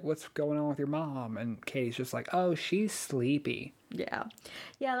just like, what's going on with your mom? And Katie's just like, oh, she's sleepy. Yeah,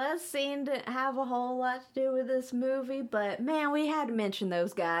 that scene didn't have a whole lot to do with this movie, but man, we had to mention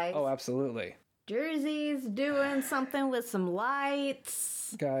those guys. Oh, absolutely. Jersey's doing something with some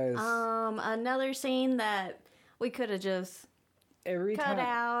lights. Guys. Another scene that we could have just cut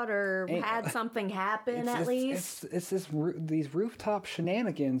out or had something happen at least. It's these rooftop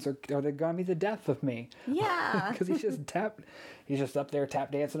shenanigans are they gonna be the death of me? Yeah, because he's just up there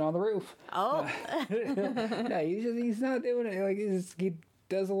tap dancing on the roof. Oh, yeah, he's not doing it like he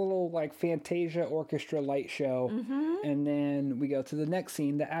does a little like Fantasia orchestra light show, and then we go to the next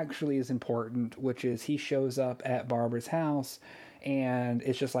scene that actually is important, which is he shows up at Barbara's house, and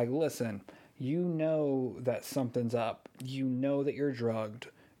it's just like, listen. You know that something's up. You know that you're drugged.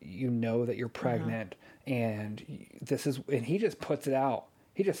 You know that you're pregnant. And and he just puts it out.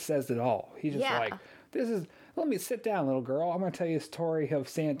 He just says it all. He's just like, let me sit down, little girl. I'm going to tell you a story of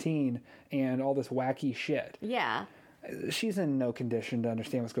Santine and all this wacky shit. Yeah. She's in no condition to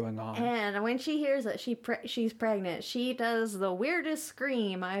understand what's going on. And when she hears that she's pregnant, she does the weirdest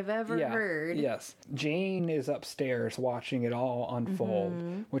scream I've ever heard. Yes. Jane is upstairs watching it all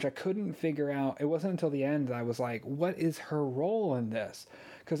unfold, which I couldn't figure out. It wasn't until the end that I was like, what is her role in this?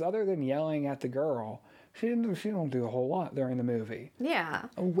 Because other than yelling at the girl, she don't do a whole lot during the movie. Yeah.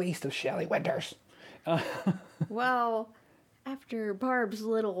 A waste of Shelley Winters. Well, after Barb's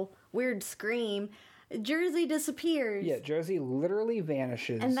little weird scream, Jersey disappears. Yeah, Jersey literally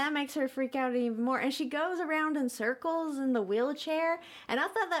vanishes. And that makes her freak out even more. And she goes around in circles in the wheelchair. And I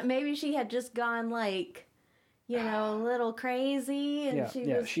thought that maybe she had just gone like, a little crazy. And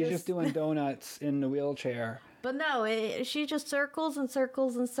she's just doing donuts in the wheelchair. But no, she just circles and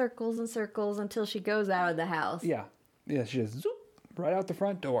circles and circles and circles until she goes out of the house. Yeah, she just zoop right out the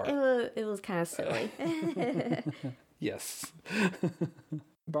front door. It was kind of silly. Yes.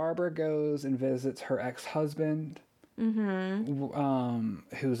 Barbara goes and visits her ex-husband,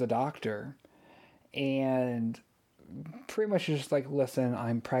 who's a doctor, and pretty much is just like, listen,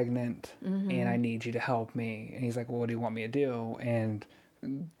 I'm pregnant, and I need you to help me. And he's like, well, what do you want me to do? And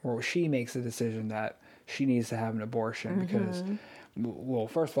she makes the decision that she needs to have an abortion because, well,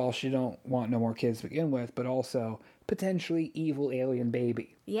 first of all, she don't want no more kids to begin with, but also potentially evil alien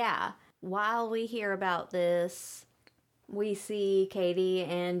baby. Yeah. While we hear about this, we see Katie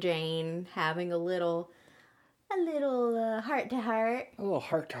and Jane having a little a little heart to heart. A little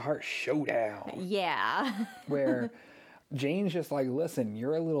heart-to-heart showdown Yeah. where Jane's just like, listen,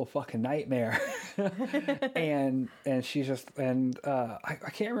 you're a little fucking nightmare. and she's just, I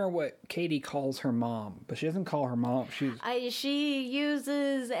can't remember what Katie calls her mom, but she doesn't call her mom. She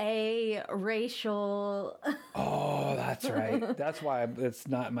uses a racial. Oh, that's right. That's why it's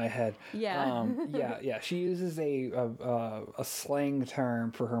not in my head. Yeah. Yeah. She uses a slang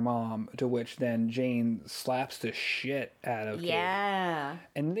term for her mom, to which then Jane slaps the shit out of Katie. Yeah.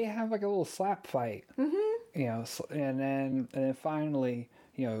 And they have like a little slap fight. Mm-hmm. You know, and then finally,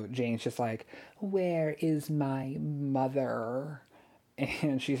 you know, Jane's just like, where is my mother?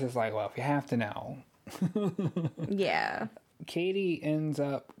 And she's just like, well, if you have to know. Yeah. Katie ends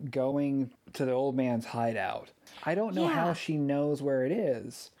up going to the old man's hideout. I don't know how she knows where it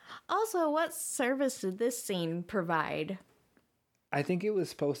is. Also, what service did this scene provide? I think it was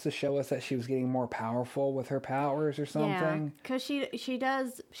supposed to show us that she was getting more powerful with her powers or something. Because she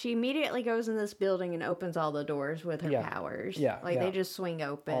immediately goes in this building and opens all the doors with her powers. Yeah, they just swing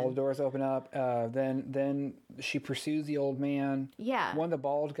open. All the doors open up. Then she pursues the old man. Yeah. One of the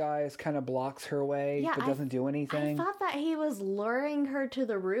bald guys kind of blocks her way, but doesn't do anything. I thought that he was luring her to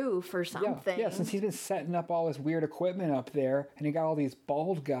the roof or something. Yeah, since he's been setting up all this weird equipment up there, and he got all these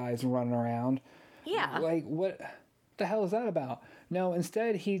bald guys running around. Yeah. Like, what the hell is that about? No,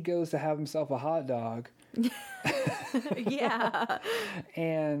 instead he goes to have himself a hot dog. Yeah.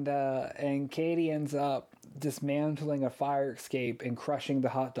 And Katie ends up dismantling a fire escape and crushing the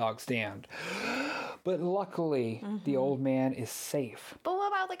hot dog stand. But luckily, the old man is safe. But what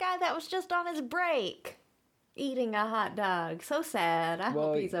about the guy that was just on his break? Eating a hot dog. So sad. I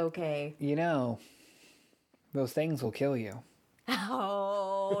hope he's okay. You know, those things will kill you.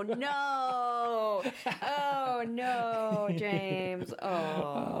 Oh, no. Oh, no, James.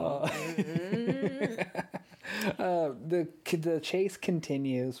 Oh. The chase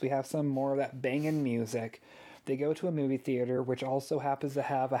continues. We have some more of that banging music. They go to a movie theater, which also happens to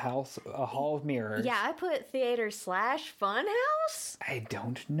have a hall of mirrors. Yeah, I put theater / funhouse. I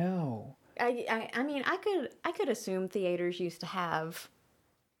don't know. I mean, I could assume theaters used to have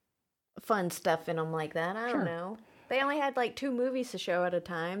fun stuff in them like that. I don't know. They only had like 2 movies to show at a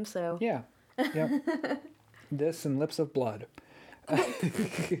time, so. Yeah. Yep. This and Lips of Blood.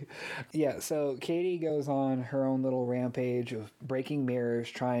 Yeah, so Katie goes on her own little rampage of breaking mirrors,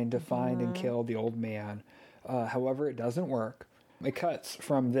 trying to find and kill the old man. However, it doesn't work. It cuts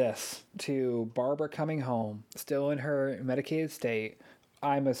from this to Barbara coming home, still in her medicated state.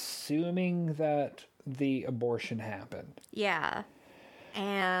 I'm assuming that the abortion happened. Yeah.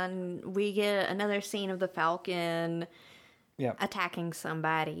 And we get another scene of the Falcon attacking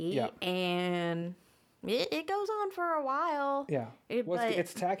somebody. Yeah. And it goes on for a while. Yeah.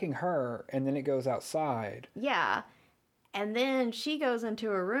 It's attacking her, and then it goes outside. Yeah. And then she goes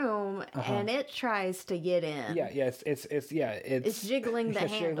into a room, and it tries to get in. Yeah, it's jiggling the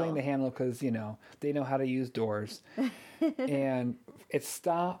handle. It's jiggling the handle because, you know, they know how to use doors. And it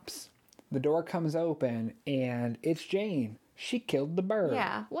stops. The door comes open, and it's Jane. She killed the bird.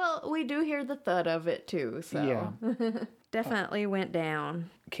 Yeah. Well, we do hear the thud of it, too, so. Yeah. Definitely went down.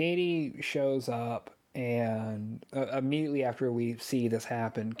 Katie shows up, and immediately after we see this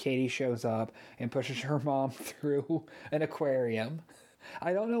happen, Katie shows up and pushes her mom through an aquarium.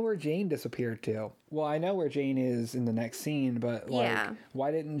 I don't know where Jane disappeared to. Well, I know where Jane is in the next scene, but,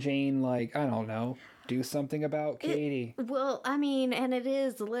 why didn't Jane, I don't know, do something about Katie? Well, I mean, and it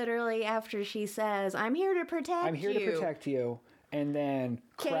is literally after she says, I'm here to protect you. I'm here to protect you. And then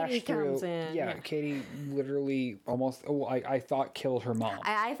Katie comes in. Yeah, Katie literally almost, I thought killed her mom.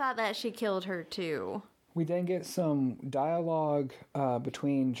 I thought that she killed her too. We then get some dialogue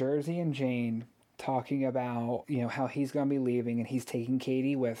between Jersey and Jane talking about, you know, how he's going to be leaving and he's taking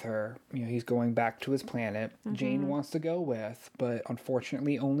Katie with her. You know, he's going back to his planet. Mm-hmm. Jane wants to go with, but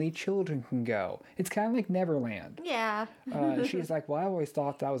unfortunately only children can go. It's kind of like Neverland. Yeah. She's like, well, I always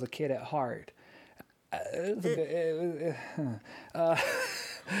thought that I was a kid at heart.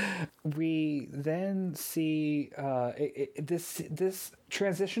 We then see this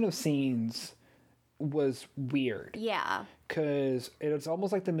transition of scenes was weird. Yeah. Because it's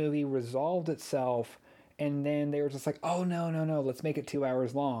almost like the movie resolved itself, and then they were just like, oh, no, let's make it 2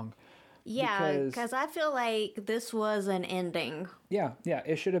 hours long. Yeah, because I feel like this was an ending. Yeah,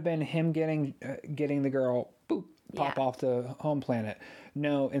 it should have been him getting the girl, pop off the home planet.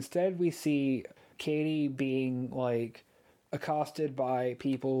 No, instead we see Katie being, accosted by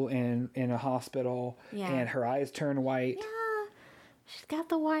people in a hospital, and her eyes turn white. Yeah. She's got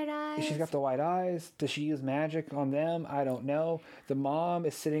the white eyes. She's got the white eyes. Does she use magic on them? I don't know. The mom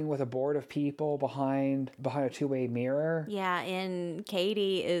is sitting with a board of people behind a two-way mirror. Yeah, and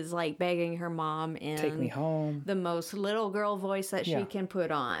Katie is like begging her mom in Take me home. the most little girl voice that she Yeah. can put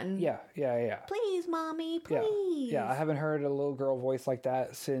on. Yeah. Please, mommy, Yeah. please. Yeah, I haven't heard a little girl voice like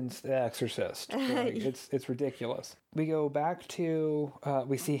that since The Exorcist. Like, it's ridiculous. We go back to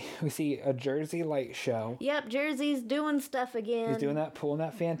we see a Jersey light show. Yep, Jersey's doing stuff again. He's doing that, pulling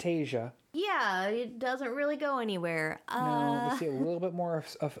that Fantasia. Yeah, it doesn't really go anywhere. No, we see a little bit more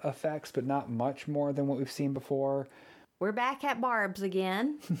of effects, but not much more than what we've seen before. We're back at Barb's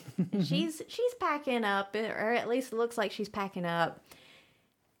again. she's packing up, or at least it looks like she's packing up.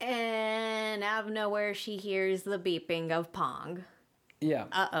 And out of nowhere, she hears the beeping of Pong. Yeah.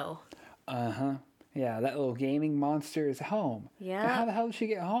 Uh-oh. Uh-huh. Yeah, that little gaming monster is home. Yeah. Now, how the hell did she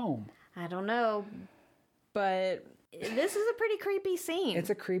get home? I don't know, but this is a pretty creepy scene. It's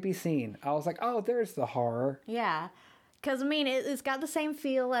a creepy scene. I was like, oh, there's the horror. Yeah. Because, I mean, it's got the same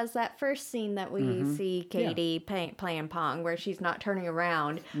feel as that first scene that we see Katie playing Pong, where she's not turning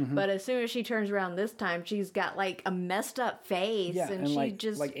around. But as soon as she turns around this time, she's got, like, a messed up face. Yeah, and she like,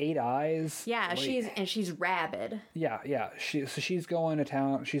 just... like 8 eyes. Yeah, like, she's rabid. Yeah. She's going to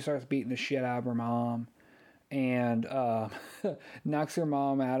town. She starts beating the shit out of her mom. And knocks her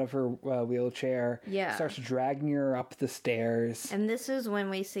mom out of her wheelchair. Yeah. Starts dragging her up the stairs. And this is when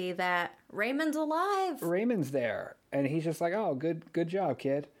we see that Raymond's alive. Raymond's there. And he's just like, oh, good job,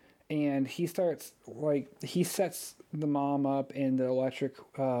 kid. And he starts, like, he sets the mom up in the electric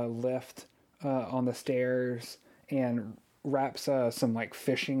lift on the stairs and wraps some, like,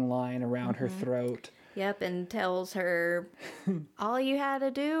 fishing line around her throat. Yep, and tells her, all you had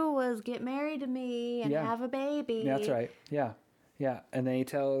to do was get married to me and Yeah. have a baby. That's right. Yeah. And then he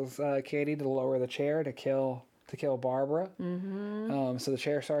tells Katie to lower the chair to kill Barbara. So the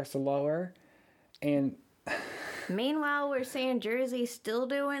chair starts to lower, and Meanwhile, we're seeing Jersey still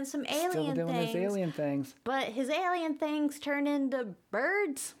doing some alien still doing things. his alien things. But his alien things turn into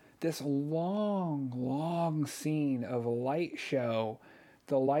birds. This long scene of a light show.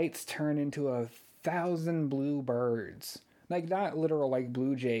 The lights turn into 1,000 blue birds. Like, not literal, like,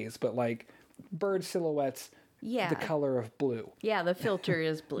 blue jays, but, like, bird silhouettes Yeah. the color of blue. Yeah, the filter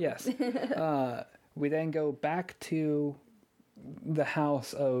is blue. Yes. We then go back to the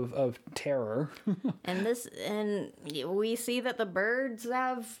house of terror. And we see that the birds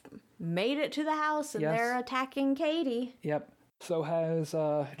have made it to the house and Yes. they're attacking Katie. Yep. So has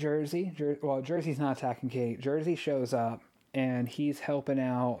Jersey. Well, Jersey's not attacking Katie. Jersey shows up and he's helping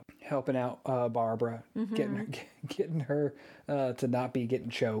out Barbara, getting her to not be getting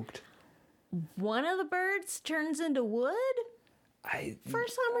choked. One of the birds turns into wood for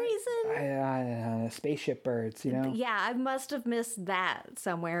some reason. I spaceship birds, you know. Yeah, I must have missed that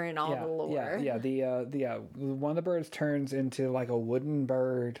somewhere in all the lore. Yeah. The one of the birds turns into like a wooden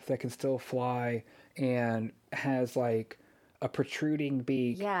bird that can still fly and has like a protruding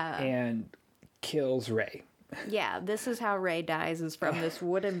beak. Yeah. And kills Ray. Yeah, this is how Ray dies, is from this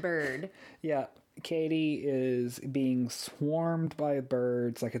wooden bird. Yeah. Katie is being swarmed by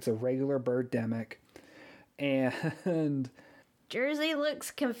birds like it's a regular birdemic. And Jersey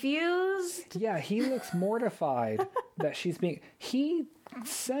looks confused. yeah, he looks mortified that she's being... He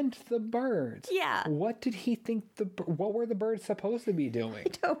sent the birds. Yeah. What did he think what were the birds supposed to be doing?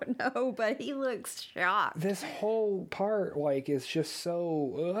 Don't know, but he looks shocked. This whole part, like, is just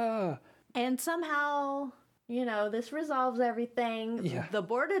so... And somehow, this resolves everything. Yeah. The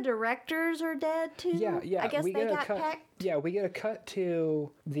board of directors are dead too. Yeah. I guess we they get a got cut. pecked. Yeah, we get a cut to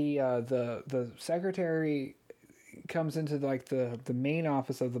the secretary comes into like the main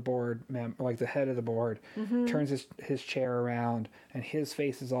office of the board, like the head of the board, turns his chair around, and his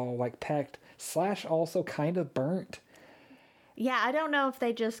face is all like pecked / also kind of burnt. Yeah, I don't know if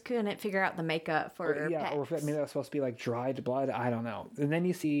they just couldn't figure out the makeup for Or if maybe that was supposed to be like dried blood. I don't know. And then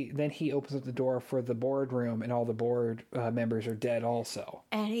he opens up the door for the boardroom, and all the board members are dead also.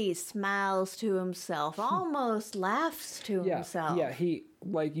 And he smiles to himself, almost laughs to himself. Yeah, he,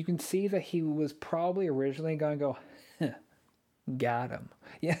 like, you can see that he was probably originally going to go, got him.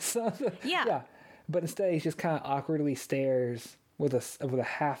 Yes. Yeah. But instead, he just kind of awkwardly stares with a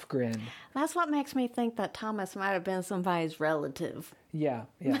half grin. That's what makes me think that Thomas might have been somebody's relative. Yeah.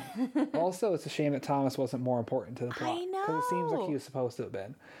 Also, it's a shame that Thomas wasn't more important to the plot. I know. Because it seems like he was supposed to have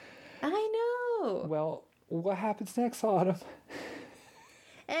been. I know. Well, what happens next, Autumn?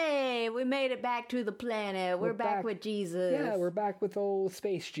 Hey, we made it back to the planet. We're back with Jesus. Yeah, we're back with old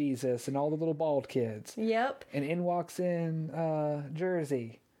space Jesus and all the little bald kids. Yep. And in walks in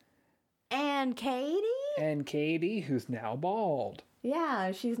Jersey. And Katie? And Katie, who's now bald.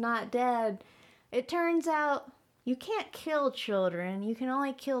 Yeah, she's not dead. It turns out you can't kill children. You can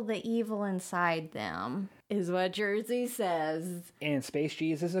only kill the evil inside them, is what Jersey says. And Space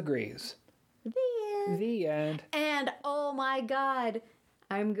Jesus agrees. The end. The end. And oh my god,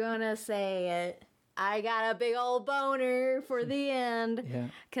 I'm gonna say it. I got a big old boner for the end. Yeah.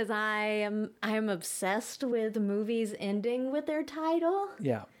 Cause I'm obsessed with movies ending with their title.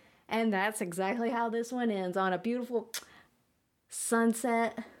 Yeah. And that's exactly how this one ends, on a beautiful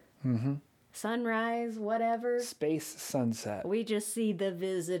sunset, sunrise, whatever. Space sunset. We just see the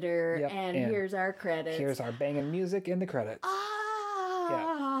visitor, Yep, and and here's our credits. Here's our banging music in the credits.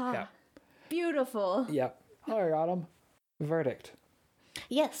 Ah, Yeah. beautiful. Yep. All right, Autumn. Verdict.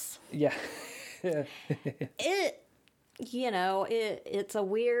 Yes, Yeah. it's a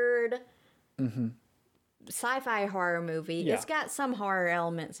weird sci-fi horror movie. Yeah. It's got some horror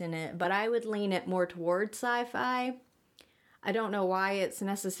elements in it, but I would lean it more towards sci-fi. I don't know why it's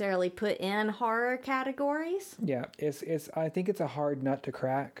necessarily put in horror categories. Yeah. It's I think it's a hard nut to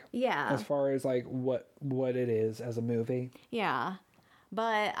crack Yeah. as far as like what it is as a movie. Yeah.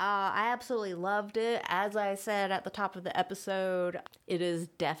 But I absolutely loved it. As I said at the top of the episode, it is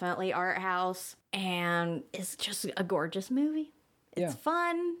definitely art house, and it's just a gorgeous movie. It's Yeah.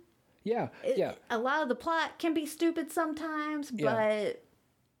 fun. Yeah. Yeah. A lot of the plot can be stupid sometimes, Yeah. but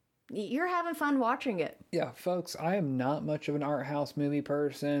you're having fun watching it. Yeah, folks, I am not much of an art house movie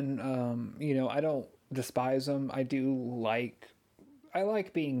person. I don't despise them. I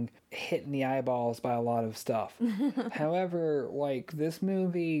like being hit in the eyeballs by a lot of stuff. However, like this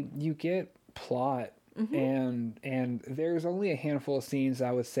movie, you get plot and there's only a handful of scenes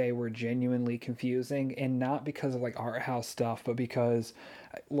I would say were genuinely confusing, and not because of like art house stuff, but because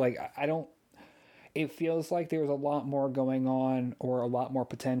like it feels like there's a lot more going on, or a lot more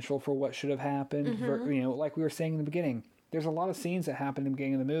potential for what should have happened. Like we were saying in the beginning, there's a lot of scenes that happen in the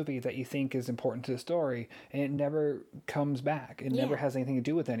beginning of the movie that you think is important to the story, and it never comes back. It never has anything to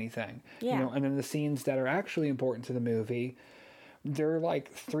do with anything. Yeah. And then the scenes that are actually important to the movie, they're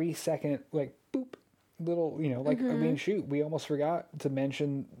like 3-second, like boop, little, I mean, shoot, we almost forgot to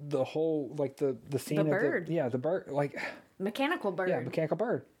mention the whole, like the scene of bird. the bird, like Mechanical bird. yeah, mechanical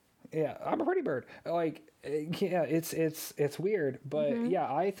bird. Yeah, I'm a pretty bird. Like, yeah, it's weird, but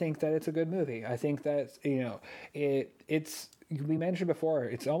yeah, I think that it's a good movie. I think that it's we mentioned before,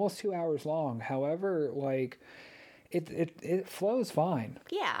 it's almost 2 hours long. However, like it flows fine.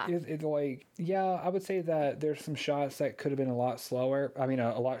 Yeah. I would say that there's some shots that could have been a lot slower. I mean,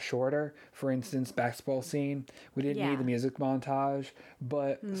 a lot shorter. For instance, basketball scene. We didn't need the music montage,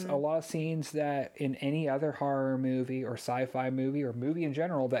 but a lot of scenes that in any other horror movie or sci-fi movie or movie in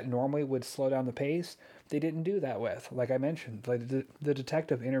general that normally would slow down the pace, they didn't do that with. Like I mentioned, like the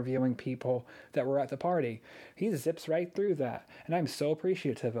detective interviewing people that were at the party. He zips right through that, and I'm so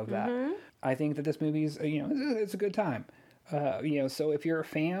appreciative of that. I think that this movie's, it's a good time. So if you're a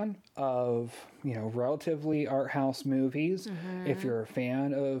fan of, relatively art house movies, if you're a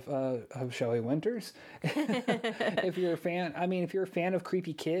fan of Shelley Winters, if you're a fan of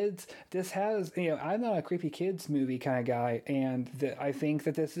creepy kids, this has, I'm not a creepy kids movie kind of guy, and I think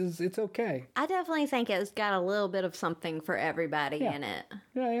that it's okay. I definitely think it's got a little bit of something for everybody in it.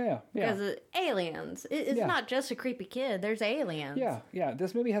 Yeah. Because aliens. It's not just a creepy kid. There's aliens. Yeah.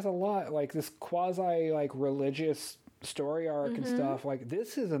 This movie has a lot, like this quasi, like religious story arc and stuff. Like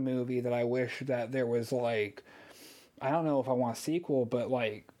this is a movie that I wish that there was, like, I don't know if I want a sequel, but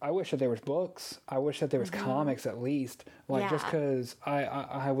like I wish that there was books. I wish that there was comics at least, like just because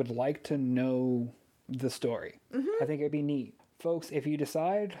I would like to know the story. I think it'd be neat. Folks, if you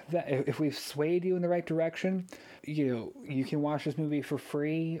decide that if we've swayed you in the right direction, you can watch this movie for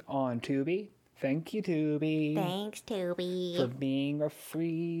free on Tubi. Thank you, Tubi. Thanks, Tubi. For being a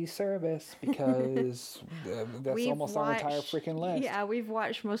free service, because that's almost our entire freaking list. Yeah, we've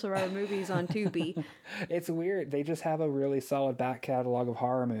watched most of our movies on Tubi. It's weird. They just have a really solid back catalog of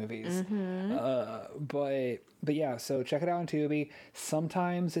horror movies. But yeah, so check it out on Tubi.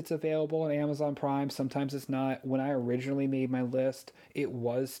 Sometimes it's available on Amazon Prime. Sometimes it's not. When I originally made my list, it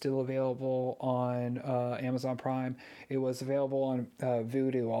was still available on Amazon Prime. It was available on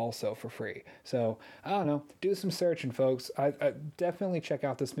Vudu also for free. So, I don't know. Do some searching, folks. I definitely check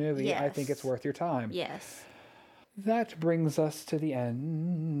out this movie. Yes. I think it's worth your time. Yes. That brings us to the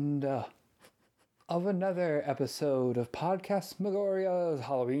end of another episode of Podcast Megoria's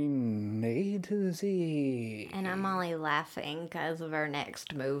Halloween A to Z. And I'm only laughing because of our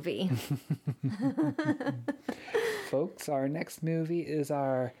next movie. Folks, our next movie is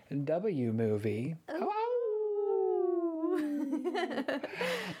our W movie. Ooh.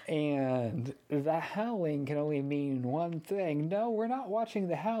 And The Howling can only mean one thing. No, we're not watching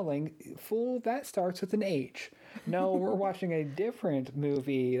The Howling. Fool, that starts with an H. No, we're watching a different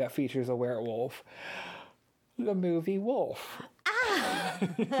movie that features a werewolf. The movie Wolf.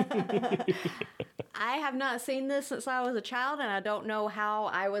 I have not seen this since I was a child, and I don't know how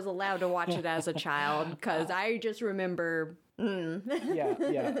I was allowed to watch it as a child, because I just remember...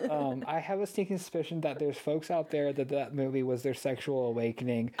 Yeah. I have a sneaking suspicion that there's folks out there that movie was their sexual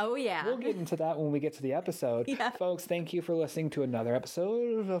awakening. Oh, yeah. We'll get into that when we get to the episode. Yeah. Folks, thank you for listening to another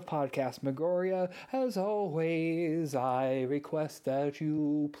episode of Podcast Megoria. As always, I request that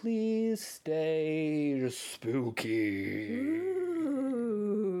you please stay spooky.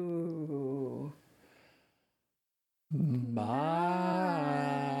 Ooh. Bye.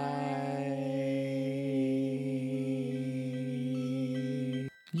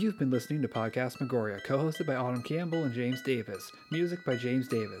 You've been listening to Podcast Megoria, co-hosted by Autumn Campbell and James Davis. Music by James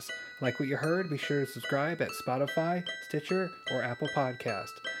Davis. Like what you heard, be sure to subscribe at Spotify, Stitcher, or Apple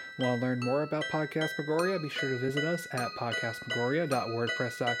Podcast. Want to learn more about Podcast Megoria? Be sure to visit us at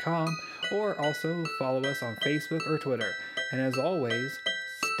podcastmegoria.wordpress.com, or also follow us on Facebook or Twitter. And as always,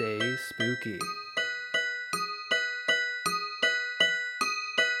 stay spooky.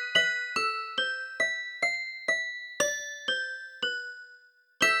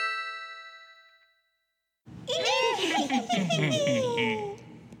 Hehehehe